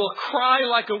 Now I will cry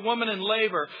like a woman in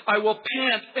labor. I will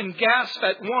pant and gasp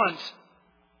at once.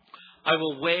 I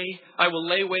will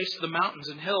lay waste the mountains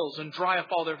and hills and dry up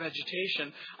all their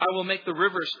vegetation. I will make the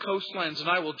rivers coastlands and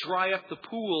I will dry up the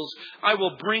pools. I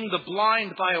will bring the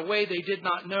blind by a way they did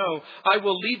not know. I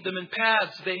will lead them in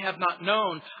paths they have not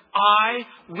known. I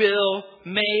will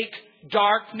make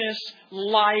darkness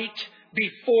light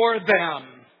before them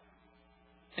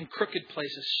and crooked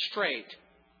places straight.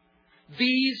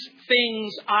 These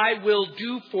things I will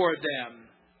do for them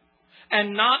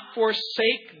and not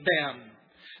forsake them.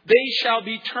 They shall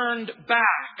be turned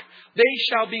back. They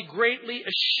shall be greatly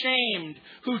ashamed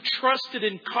who trusted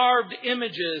in carved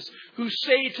images, who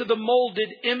say to the molded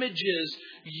images,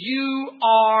 you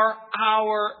are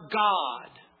our God.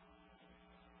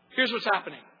 Here's what's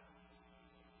happening.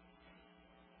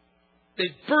 They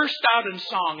burst out in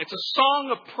song. It's a song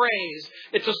of praise.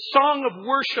 It's a song of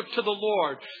worship to the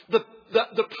Lord.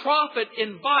 The prophet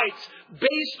invites,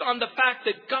 based on the fact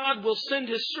that God will send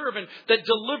His servant, that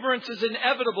deliverance is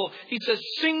inevitable. He says,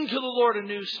 sing to the Lord a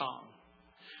new song.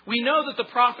 We know that the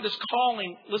prophet is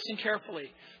calling, listen carefully,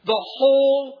 the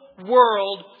whole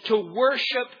world to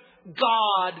worship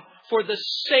God for the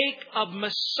sake of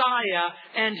Messiah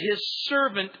and His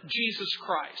servant, Jesus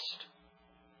Christ.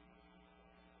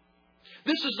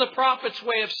 This is the prophet's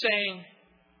way of saying,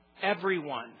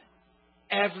 everyone,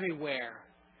 everywhere,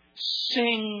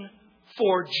 sing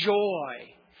for joy.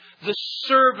 The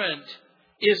servant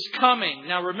is coming.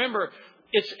 Now remember,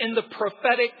 it's in the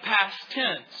prophetic past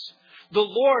tense. The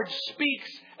Lord speaks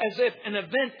as if an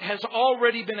event has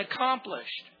already been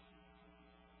accomplished.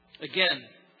 Again,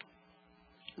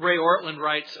 Ray Ortlund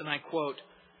writes, and I quote,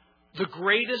 the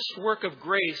greatest work of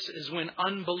grace is when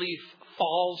unbelief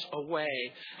falls away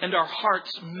and our hearts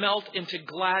melt into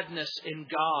gladness in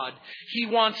God. He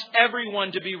wants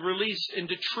everyone to be released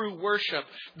into true worship.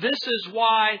 This is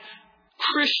why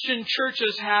Christian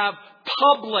churches have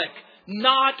public,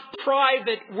 not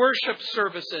private worship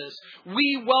services.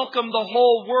 We welcome the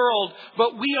whole world,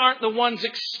 but we aren't the ones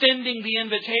extending the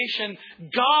invitation.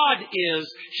 God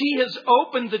is. He has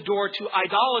opened the door to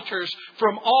idolaters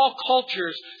from all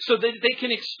cultures so that they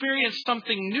can experience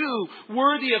something new,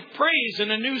 worthy of praise in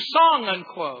a new song,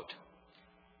 unquote.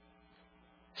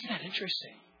 Isn't that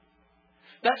interesting?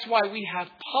 That's why we have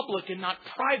public and not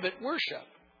private worship.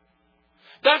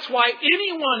 That's why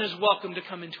anyone is welcome to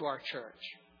come into our church.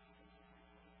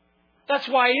 That's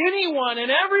why anyone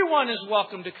and everyone is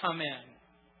welcome to come in.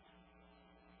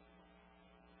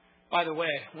 By the way,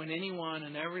 when anyone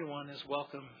and everyone is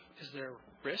welcome, is there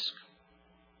risk?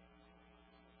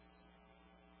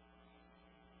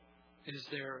 Is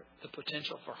there the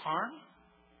potential for harm?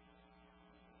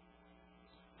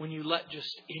 When you let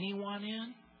just anyone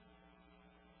in?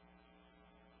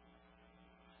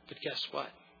 But guess what?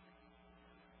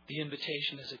 The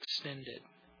invitation is extended.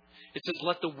 It says,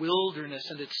 let the wilderness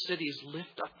and its cities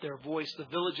lift up their voice, the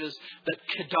villages that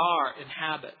Kedar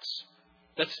inhabits.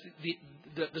 That's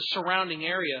the surrounding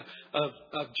area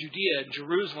of Judea and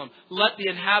Jerusalem. Let the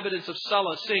inhabitants of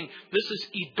Sela sing. This is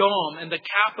Edom and the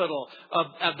capital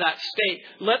of that state.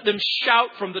 Let them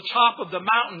shout from the top of the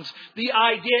mountains. The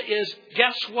idea is,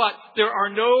 guess what? There are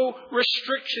no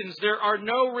restrictions. There are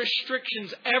no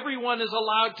restrictions. Everyone is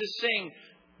allowed to sing.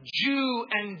 Jew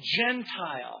and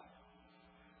Gentile.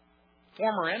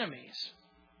 Former enemies.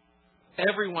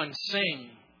 Everyone sing.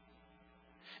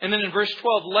 And then in verse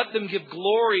 12, let them give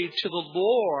glory to the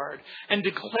Lord and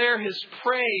declare His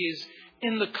praise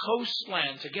in the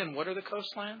coastlands. Again, what are the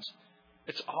coastlands?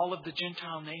 It's all of the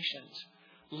Gentile nations.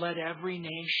 Let every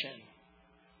nation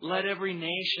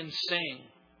sing.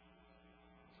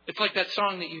 It's like that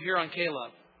song that you hear on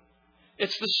Caleb.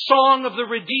 It's the song of the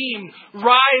redeemed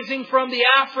rising from the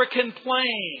African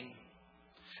plain.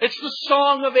 It's the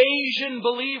song of Asian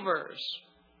believers,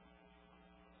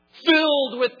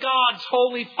 filled with God's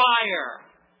holy fire.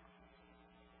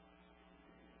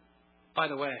 By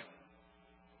the way,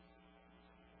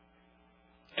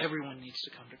 everyone needs to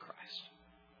come to Christ.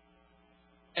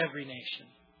 Every nation,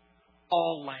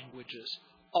 all languages,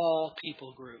 all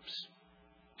people groups.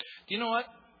 Do you know what?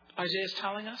 Isaiah is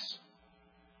telling us?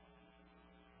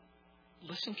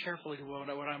 Listen carefully to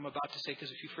what I'm about to say,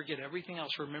 because if you forget everything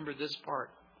else, remember this part.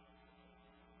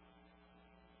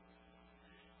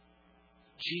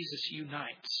 Jesus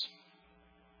unites.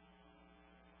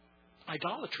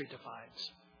 Idolatry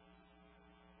divides.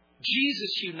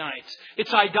 Jesus unites.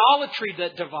 It's idolatry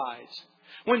that divides.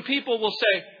 When people will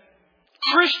say,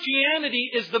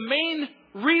 Christianity is the main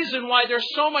reason why there's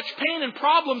so much pain and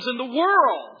problems in the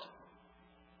world.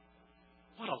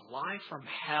 What a lie from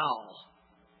hell.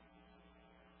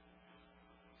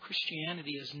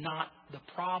 Christianity is not the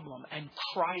problem, and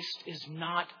Christ is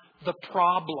not the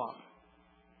problem.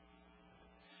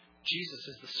 Jesus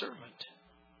is the servant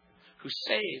who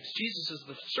saves. Jesus is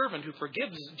the servant who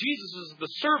forgives. Jesus is the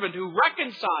servant who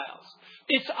reconciles.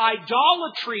 It's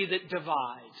idolatry that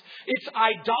divides. It's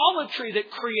idolatry that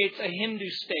creates a Hindu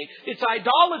state. It's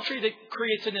idolatry that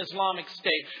creates an Islamic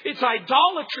state. It's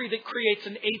idolatry that creates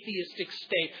an atheistic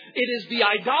state. It is the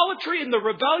idolatry and the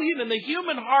rebellion in the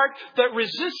human heart that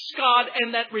resists God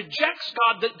and that rejects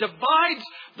God that divides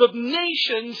the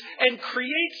nations and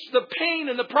creates the pain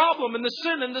and the problem and the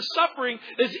sin and the suffering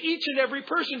as each and every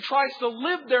person tries to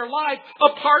live their life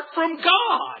apart from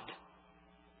God.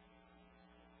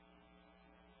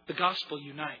 The gospel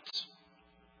unites.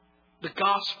 The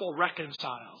gospel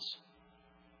reconciles.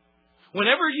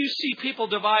 Whenever you see people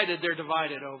divided, they're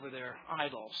divided over their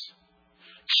idols.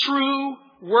 True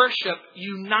worship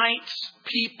unites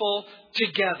people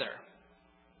together.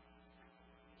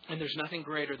 And there's nothing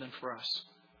greater than for us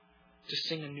to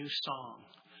sing a new song,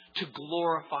 to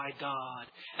glorify God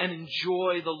and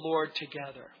enjoy the Lord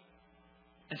together.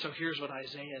 And so here's what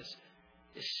Isaiah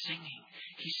is singing.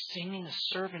 He's singing a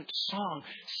servant song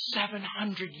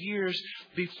 700 years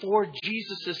before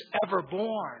Jesus is ever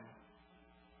born.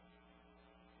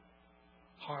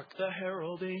 Hark the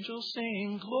herald angels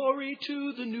sing, glory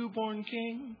to the newborn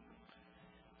King.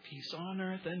 Peace on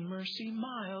earth and mercy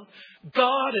mild,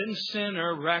 God and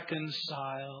sinner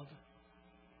reconciled.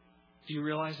 Do you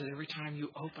realize that every time you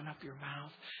open up your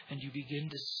mouth and you begin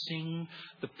to sing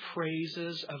the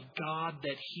praises of God,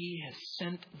 that He has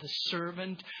sent the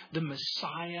servant, the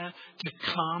Messiah, to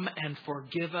come and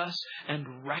forgive us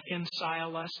and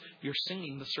reconcile us? You're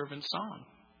singing the servant song.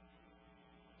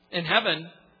 In heaven,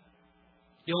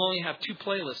 you'll only have 2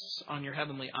 playlists on your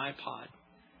heavenly iPod.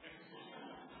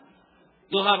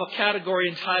 You'll have a category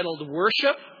entitled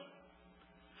Worship,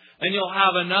 and you'll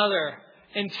have another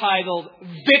entitled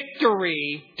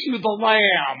Victory to the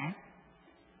Lamb.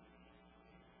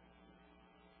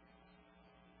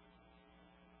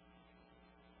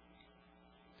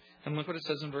 And look what it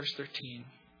says in verse 13.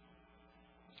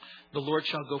 The Lord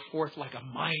shall go forth like a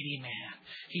mighty man.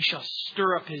 He shall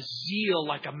stir up his zeal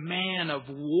like a man of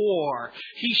war.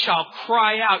 He shall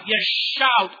cry out, yes,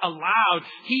 shout aloud.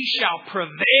 He shall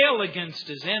prevail against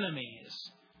his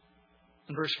enemies.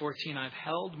 In verse 14, I've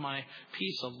held my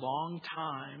peace a long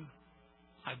time.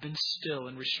 I've been still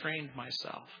and restrained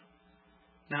myself.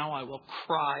 Now I will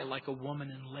cry like a woman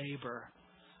in labor.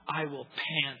 I will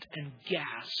pant and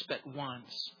gasp at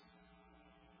once.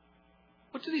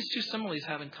 What do these 2 similes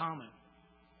have in common?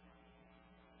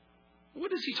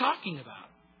 What is he talking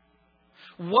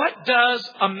about? What does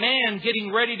a man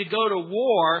getting ready to go to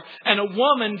war and a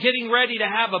woman getting ready to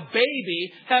have a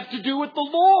baby have to do with the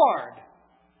Lord?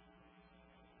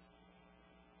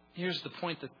 Here's the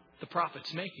point that the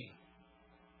prophet's making.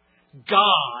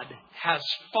 God has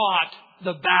fought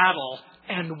the battle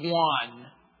and won.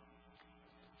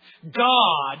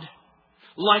 God,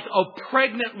 like a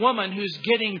pregnant woman who's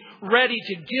getting ready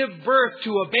to give birth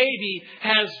to a baby,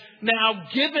 has now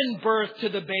given birth to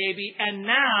the baby, and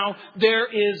now there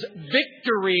is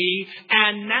victory,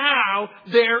 and now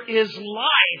there is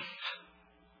life.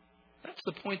 That's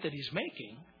the point that he's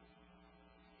making.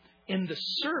 In the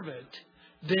servant,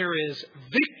 there is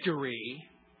victory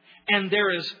and there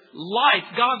is life.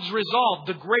 God's resolve,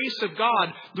 the grace of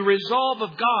God, the resolve of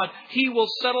God. He will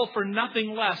settle for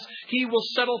nothing less. He will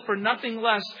settle for nothing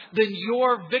less than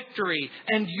your victory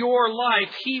and your life.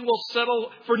 He will settle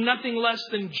for nothing less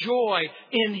than joy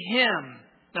in Him.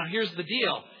 Now here's the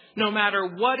deal. No matter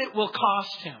what it will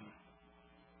cost Him,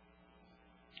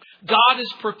 God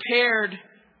is prepared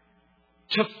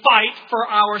to fight for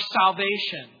our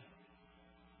salvation.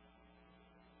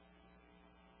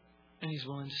 And He's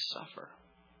willing to suffer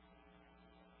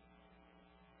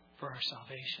for our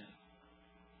salvation.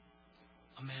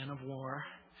 A man of war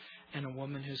and a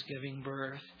woman who's giving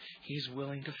birth. He's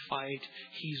willing to fight.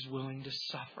 He's willing to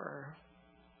suffer.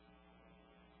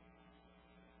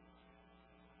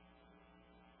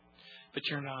 But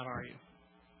you're not, are you?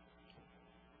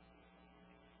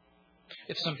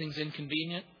 If something's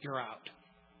inconvenient, you're out.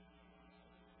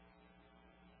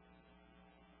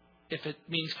 If it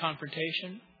means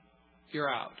confrontation,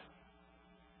 you're out.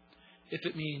 If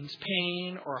it means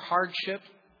pain or hardship,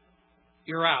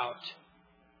 you're out.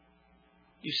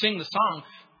 You sing the song,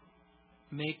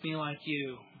 make me like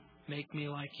you, make me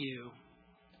like you.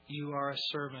 You are a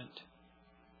servant.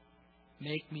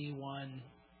 Make me one,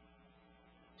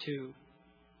 too.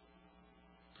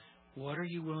 What are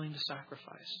you willing to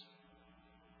sacrifice?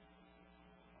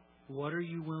 What are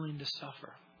you willing to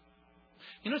suffer?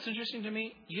 You know what's interesting to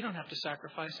me? You don't have to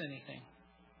sacrifice anything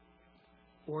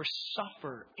or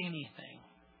suffer anything,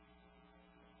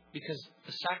 because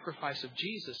the sacrifice of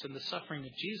Jesus and the suffering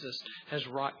of Jesus has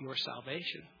wrought your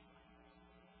salvation.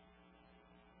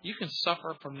 You can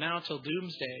suffer from now till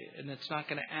doomsday, and it's not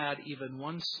going to add even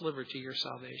one sliver to your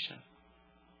salvation.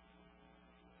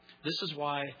 This is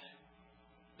why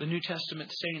the New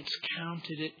Testament saints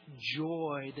counted it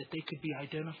joy that they could be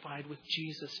identified with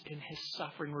Jesus in His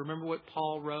suffering. Remember what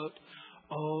Paul wrote?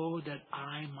 Oh, that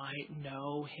I might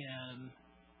know Him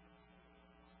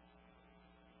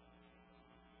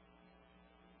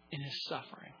in His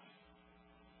suffering.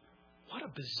 What a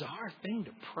bizarre thing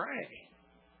to pray.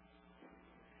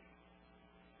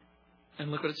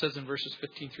 And look what it says in verses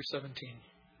 15 through 17.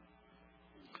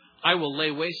 I will lay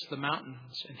waste the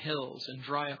mountains and hills and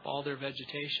dry up all their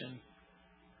vegetation.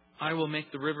 I will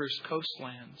make the rivers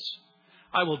coastlands.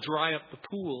 I will dry up the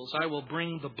pools. I will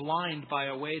bring the blind by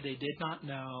a way they did not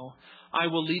know. I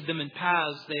will lead them in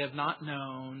paths they have not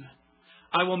known.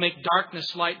 I will make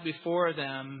darkness light before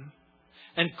them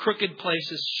and crooked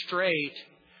places straight.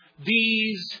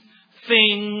 These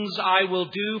things I will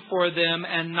do for them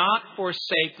and not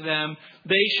forsake them.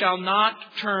 They shall not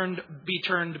be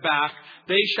turned back.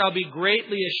 They shall be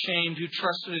greatly ashamed who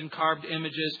trusted in carved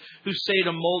images, who say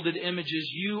to molded images,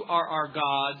 you are our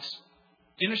gods.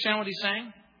 Do you understand what he's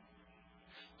saying?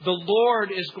 The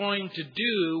Lord is going to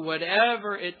do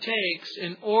whatever it takes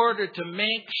in order to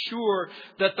make sure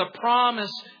that the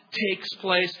promise takes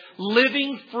place.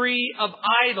 Living free of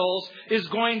idols is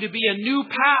going to be a new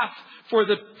path for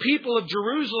the people of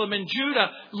Jerusalem and Judah.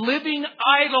 Living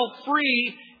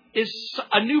idol-free is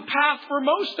a new path for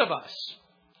most of us.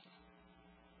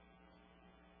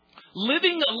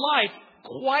 Living a life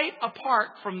quite apart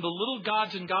from the little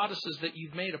gods and goddesses that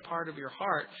you've made a part of your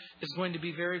heart is going to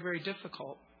be very, very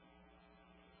difficult.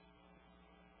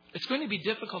 It's going to be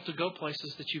difficult to go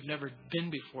places that you've never been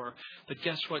before. But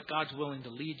guess what? God's willing to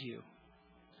lead you.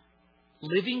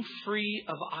 Living free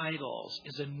of idols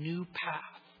is a new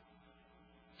path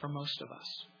for most of us.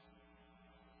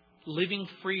 Living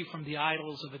free from the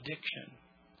idols of addiction,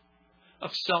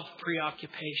 of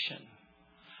self-preoccupation,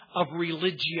 of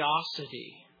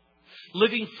religiosity.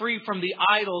 Living free from the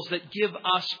idols that give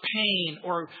us pain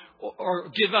or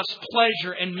give us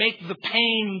pleasure and make the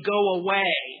pain go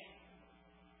away.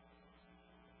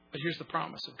 But here's the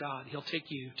promise of God. He'll take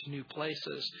you to new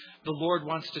places. The Lord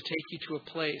wants to take you to a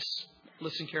place.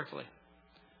 Listen carefully.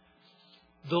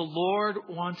 The Lord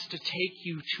wants to take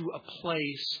you to a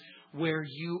place where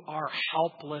you are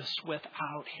helpless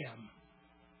without Him.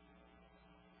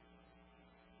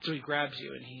 So He grabs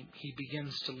you and He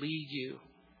begins to lead you.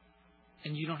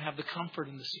 And you don't have the comfort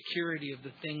and the security of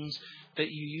the things that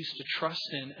you used to trust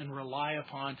in and rely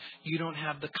upon. You don't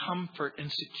have the comfort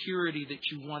and security that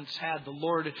you once had. The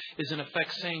Lord is in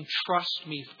effect saying, trust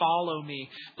me, follow me.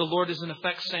 The Lord is in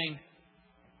effect saying,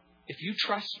 if you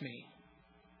trust me,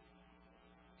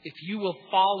 if you will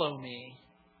follow me,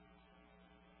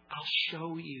 I'll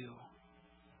show you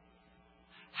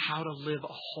how to live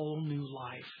a whole new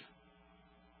life.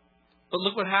 But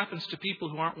look what happens to people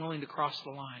who aren't willing to cross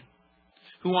the line,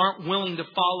 who aren't willing to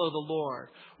follow the Lord.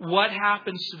 What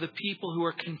happens to the people who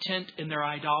are content in their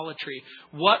idolatry?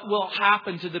 What will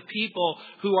happen to the people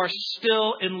who are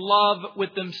still in love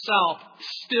with themselves,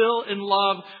 still in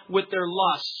love with their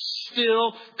lusts,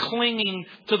 still clinging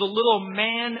to the little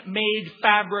man-made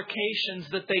fabrications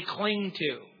that they cling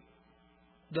to?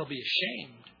 They'll be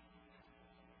ashamed.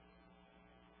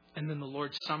 And then the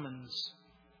Lord summons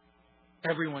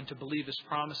everyone to believe His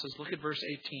promises. Look at verse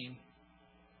 18.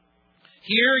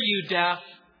 Hear, you deaf,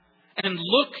 and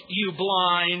look, you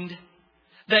blind,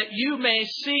 that you may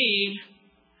see.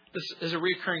 This is a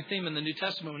recurring theme in the New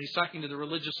Testament when He's talking to the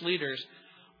religious leaders.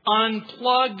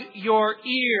 Unplug your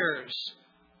ears.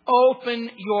 Open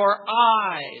your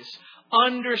eyes.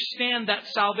 Understand that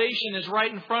salvation is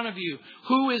right in front of you.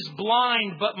 Who is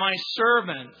blind but my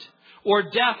servant? Or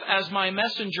deaf as my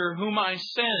messenger whom I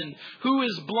send? Who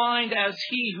is blind as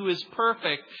He who is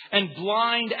perfect, and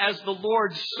blind as the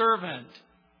Lord's servant?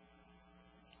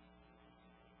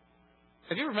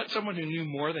 Have you ever met someone who knew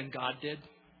more than God did?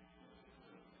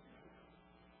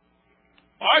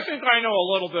 I think I know a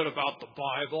little bit about the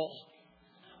Bible.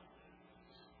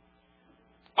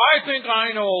 I think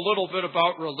I know a little bit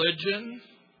about religion.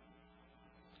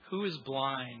 Who is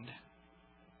blind?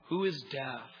 Who is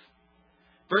deaf?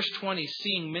 Verse 20,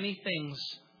 seeing many things,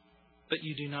 but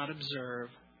you do not observe.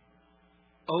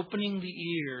 Opening the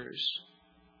ears,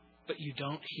 but you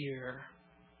don't hear.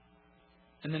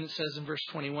 And then it says in verse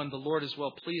 21, the Lord is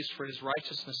well pleased for His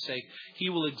righteousness' sake.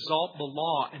 He will exalt the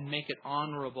law and make it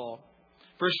honorable.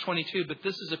 Verse 22, but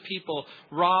this is a people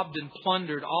robbed and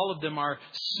plundered. All of them are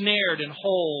snared in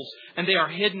holes, and they are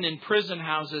hidden in prison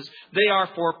houses. They are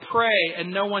for prey,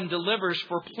 and no one delivers,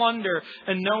 for plunder,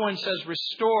 and no one says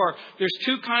restore. There's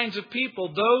two kinds of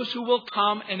people, those who will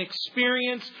come and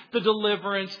experience the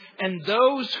deliverance, and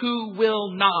those who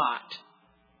will not.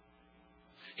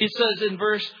 He says in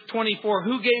verse 24,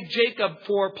 who gave Jacob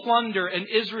for plunder and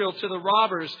Israel to the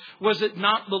robbers? Was it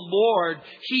not the Lord,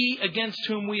 He against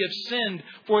whom we have sinned?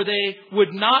 For they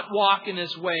would not walk in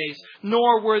His ways,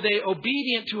 nor were they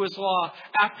obedient to His law.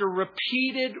 After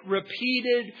repeated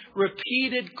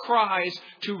cries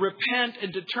to repent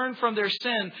and to turn from their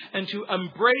sin and to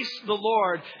embrace the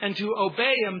Lord and to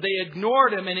obey Him, they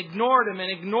ignored Him and ignored Him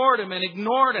and ignored Him and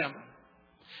ignored Him.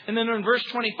 And then in verse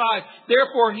 25,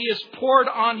 therefore He has poured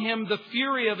on him the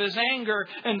fury of His anger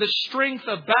and the strength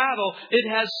of battle. It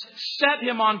has set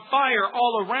him on fire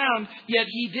all around, yet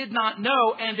he did not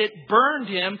know, and it burned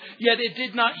him, yet he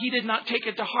did not take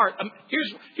it to heart.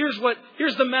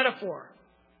 Here's the metaphor.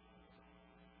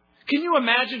 Can you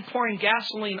imagine pouring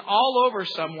gasoline all over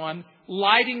someone,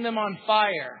 lighting them on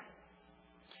fire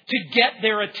to get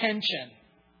their attention?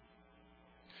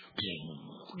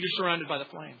 You're surrounded by the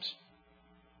flames.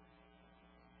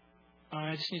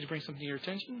 I just need to bring something to your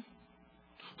attention.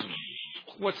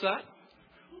 What's that?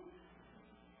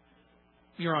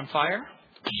 You're on fire?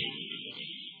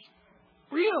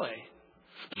 Really?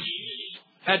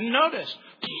 Hadn't noticed.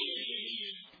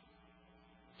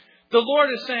 The Lord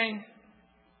is saying,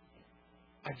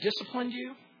 I've disciplined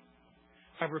you.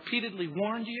 I've repeatedly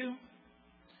warned you.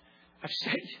 I've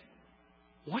said,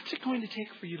 what's it going to take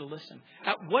for you to listen?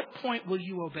 At what point will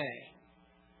you obey?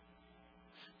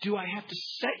 Do I have to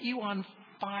set you on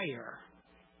fire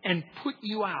and put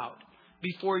you out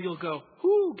before you'll go,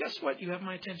 ooh, guess what? You have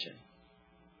my attention.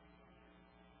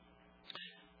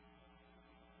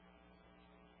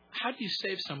 How do you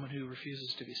save someone who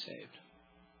refuses to be saved?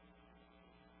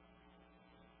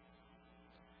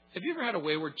 Have you ever had a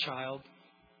wayward child?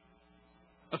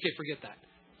 Okay, forget that.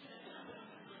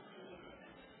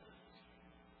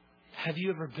 Have you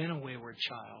ever been a wayward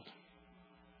child?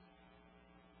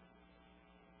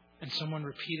 And someone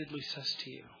repeatedly says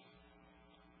to you,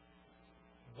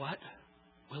 what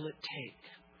will it take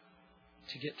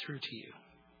to get through to you?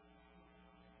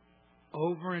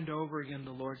 Over and over again, the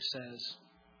Lord says,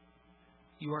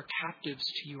 you are captives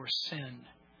to your sin.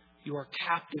 You are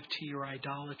captive to your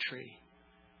idolatry.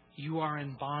 You are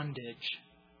in bondage.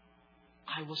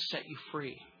 I will set you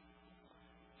free.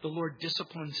 The Lord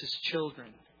disciplines His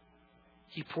children.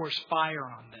 He pours fire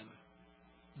on them.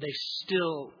 They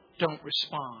still don't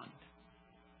respond.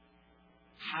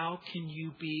 How can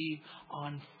you be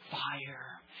on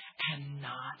fire and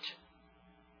not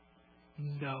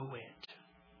know it?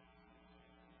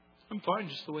 I'm fine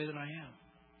just the way that I am.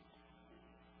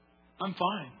 I'm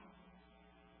fine.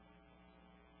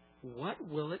 What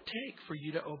will it take for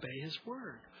you to obey His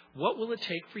word? What will it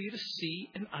take for you to see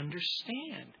and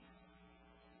understand?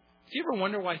 Do you ever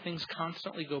wonder why things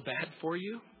constantly go bad for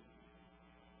you?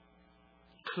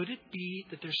 Could it be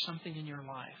that there's something in your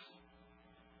life?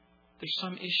 There's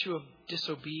some issue of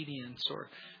disobedience, or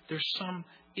there's some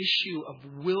issue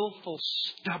of willful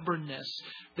stubbornness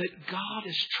that God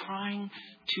is trying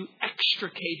to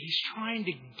extricate. He's trying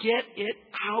to get it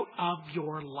out of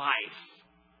your life.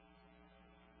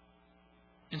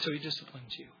 And so He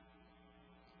disciplines you.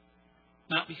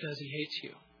 Not because He hates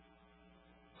you,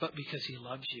 but because He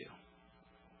loves you.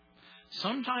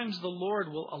 Sometimes the Lord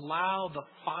will allow the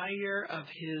fire of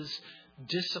His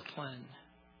discipline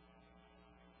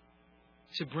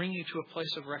to bring you to a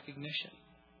place of recognition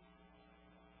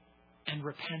and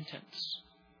repentance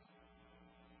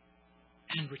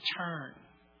and return.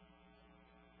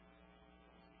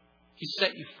 He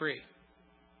set you free.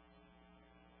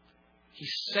 He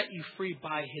set you free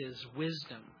by His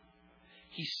wisdom.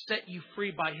 He set you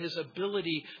free by His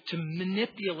ability to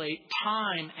manipulate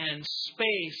time and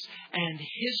space and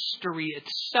history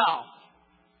itself.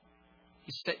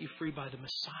 He set you free by the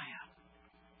Messiah,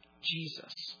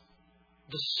 Jesus,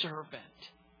 the servant,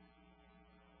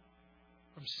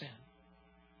 from sin.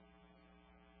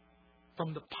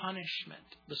 from the punishment,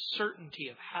 the certainty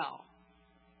of hell.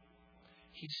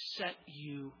 He set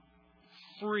you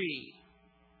free.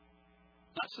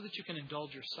 Not so that you can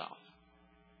indulge yourself,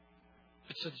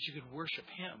 but so that you could worship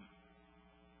Him.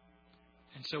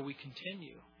 And so we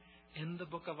continue in the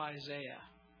book of Isaiah,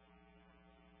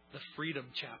 the freedom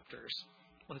chapters.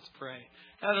 Let's pray.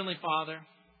 Heavenly Father,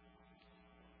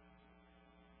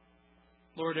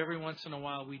 Lord, every once in a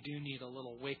while we do need a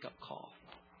little wake-up call.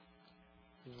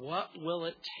 What will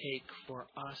it take for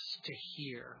us to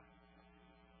hear?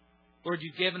 Lord,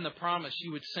 you've given the promise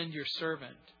you would send your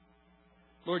servant.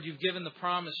 Lord, you've given the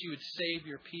promise you would save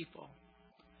your people.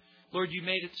 Lord, you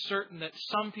made it certain that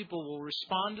some people will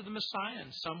respond to the Messiah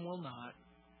and some will not.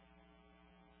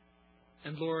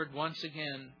 And Lord, once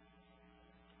again,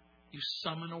 you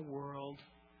summon a world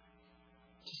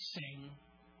to sing.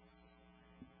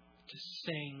 To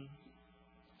sing.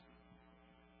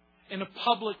 In a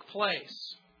public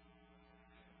place.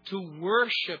 To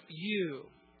worship you.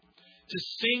 To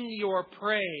sing your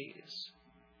praise.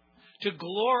 To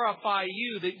glorify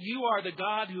you, that you are the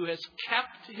God who has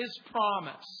kept His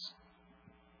promise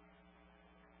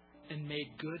and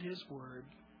made good His word.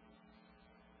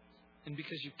 And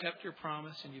because you've kept your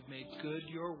promise and you've made good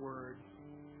your word,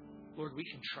 Lord, we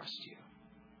can trust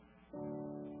you.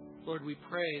 Lord, we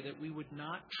pray that we would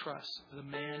not trust the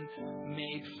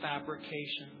man-made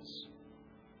fabrications,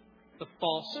 the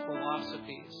false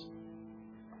philosophies,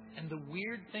 and the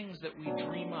weird things that we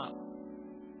dream up.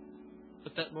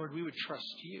 But that, Lord, we would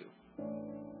trust you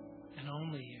and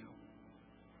only you.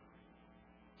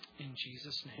 In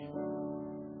Jesus' name.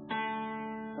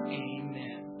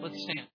 Amen. Let's stand.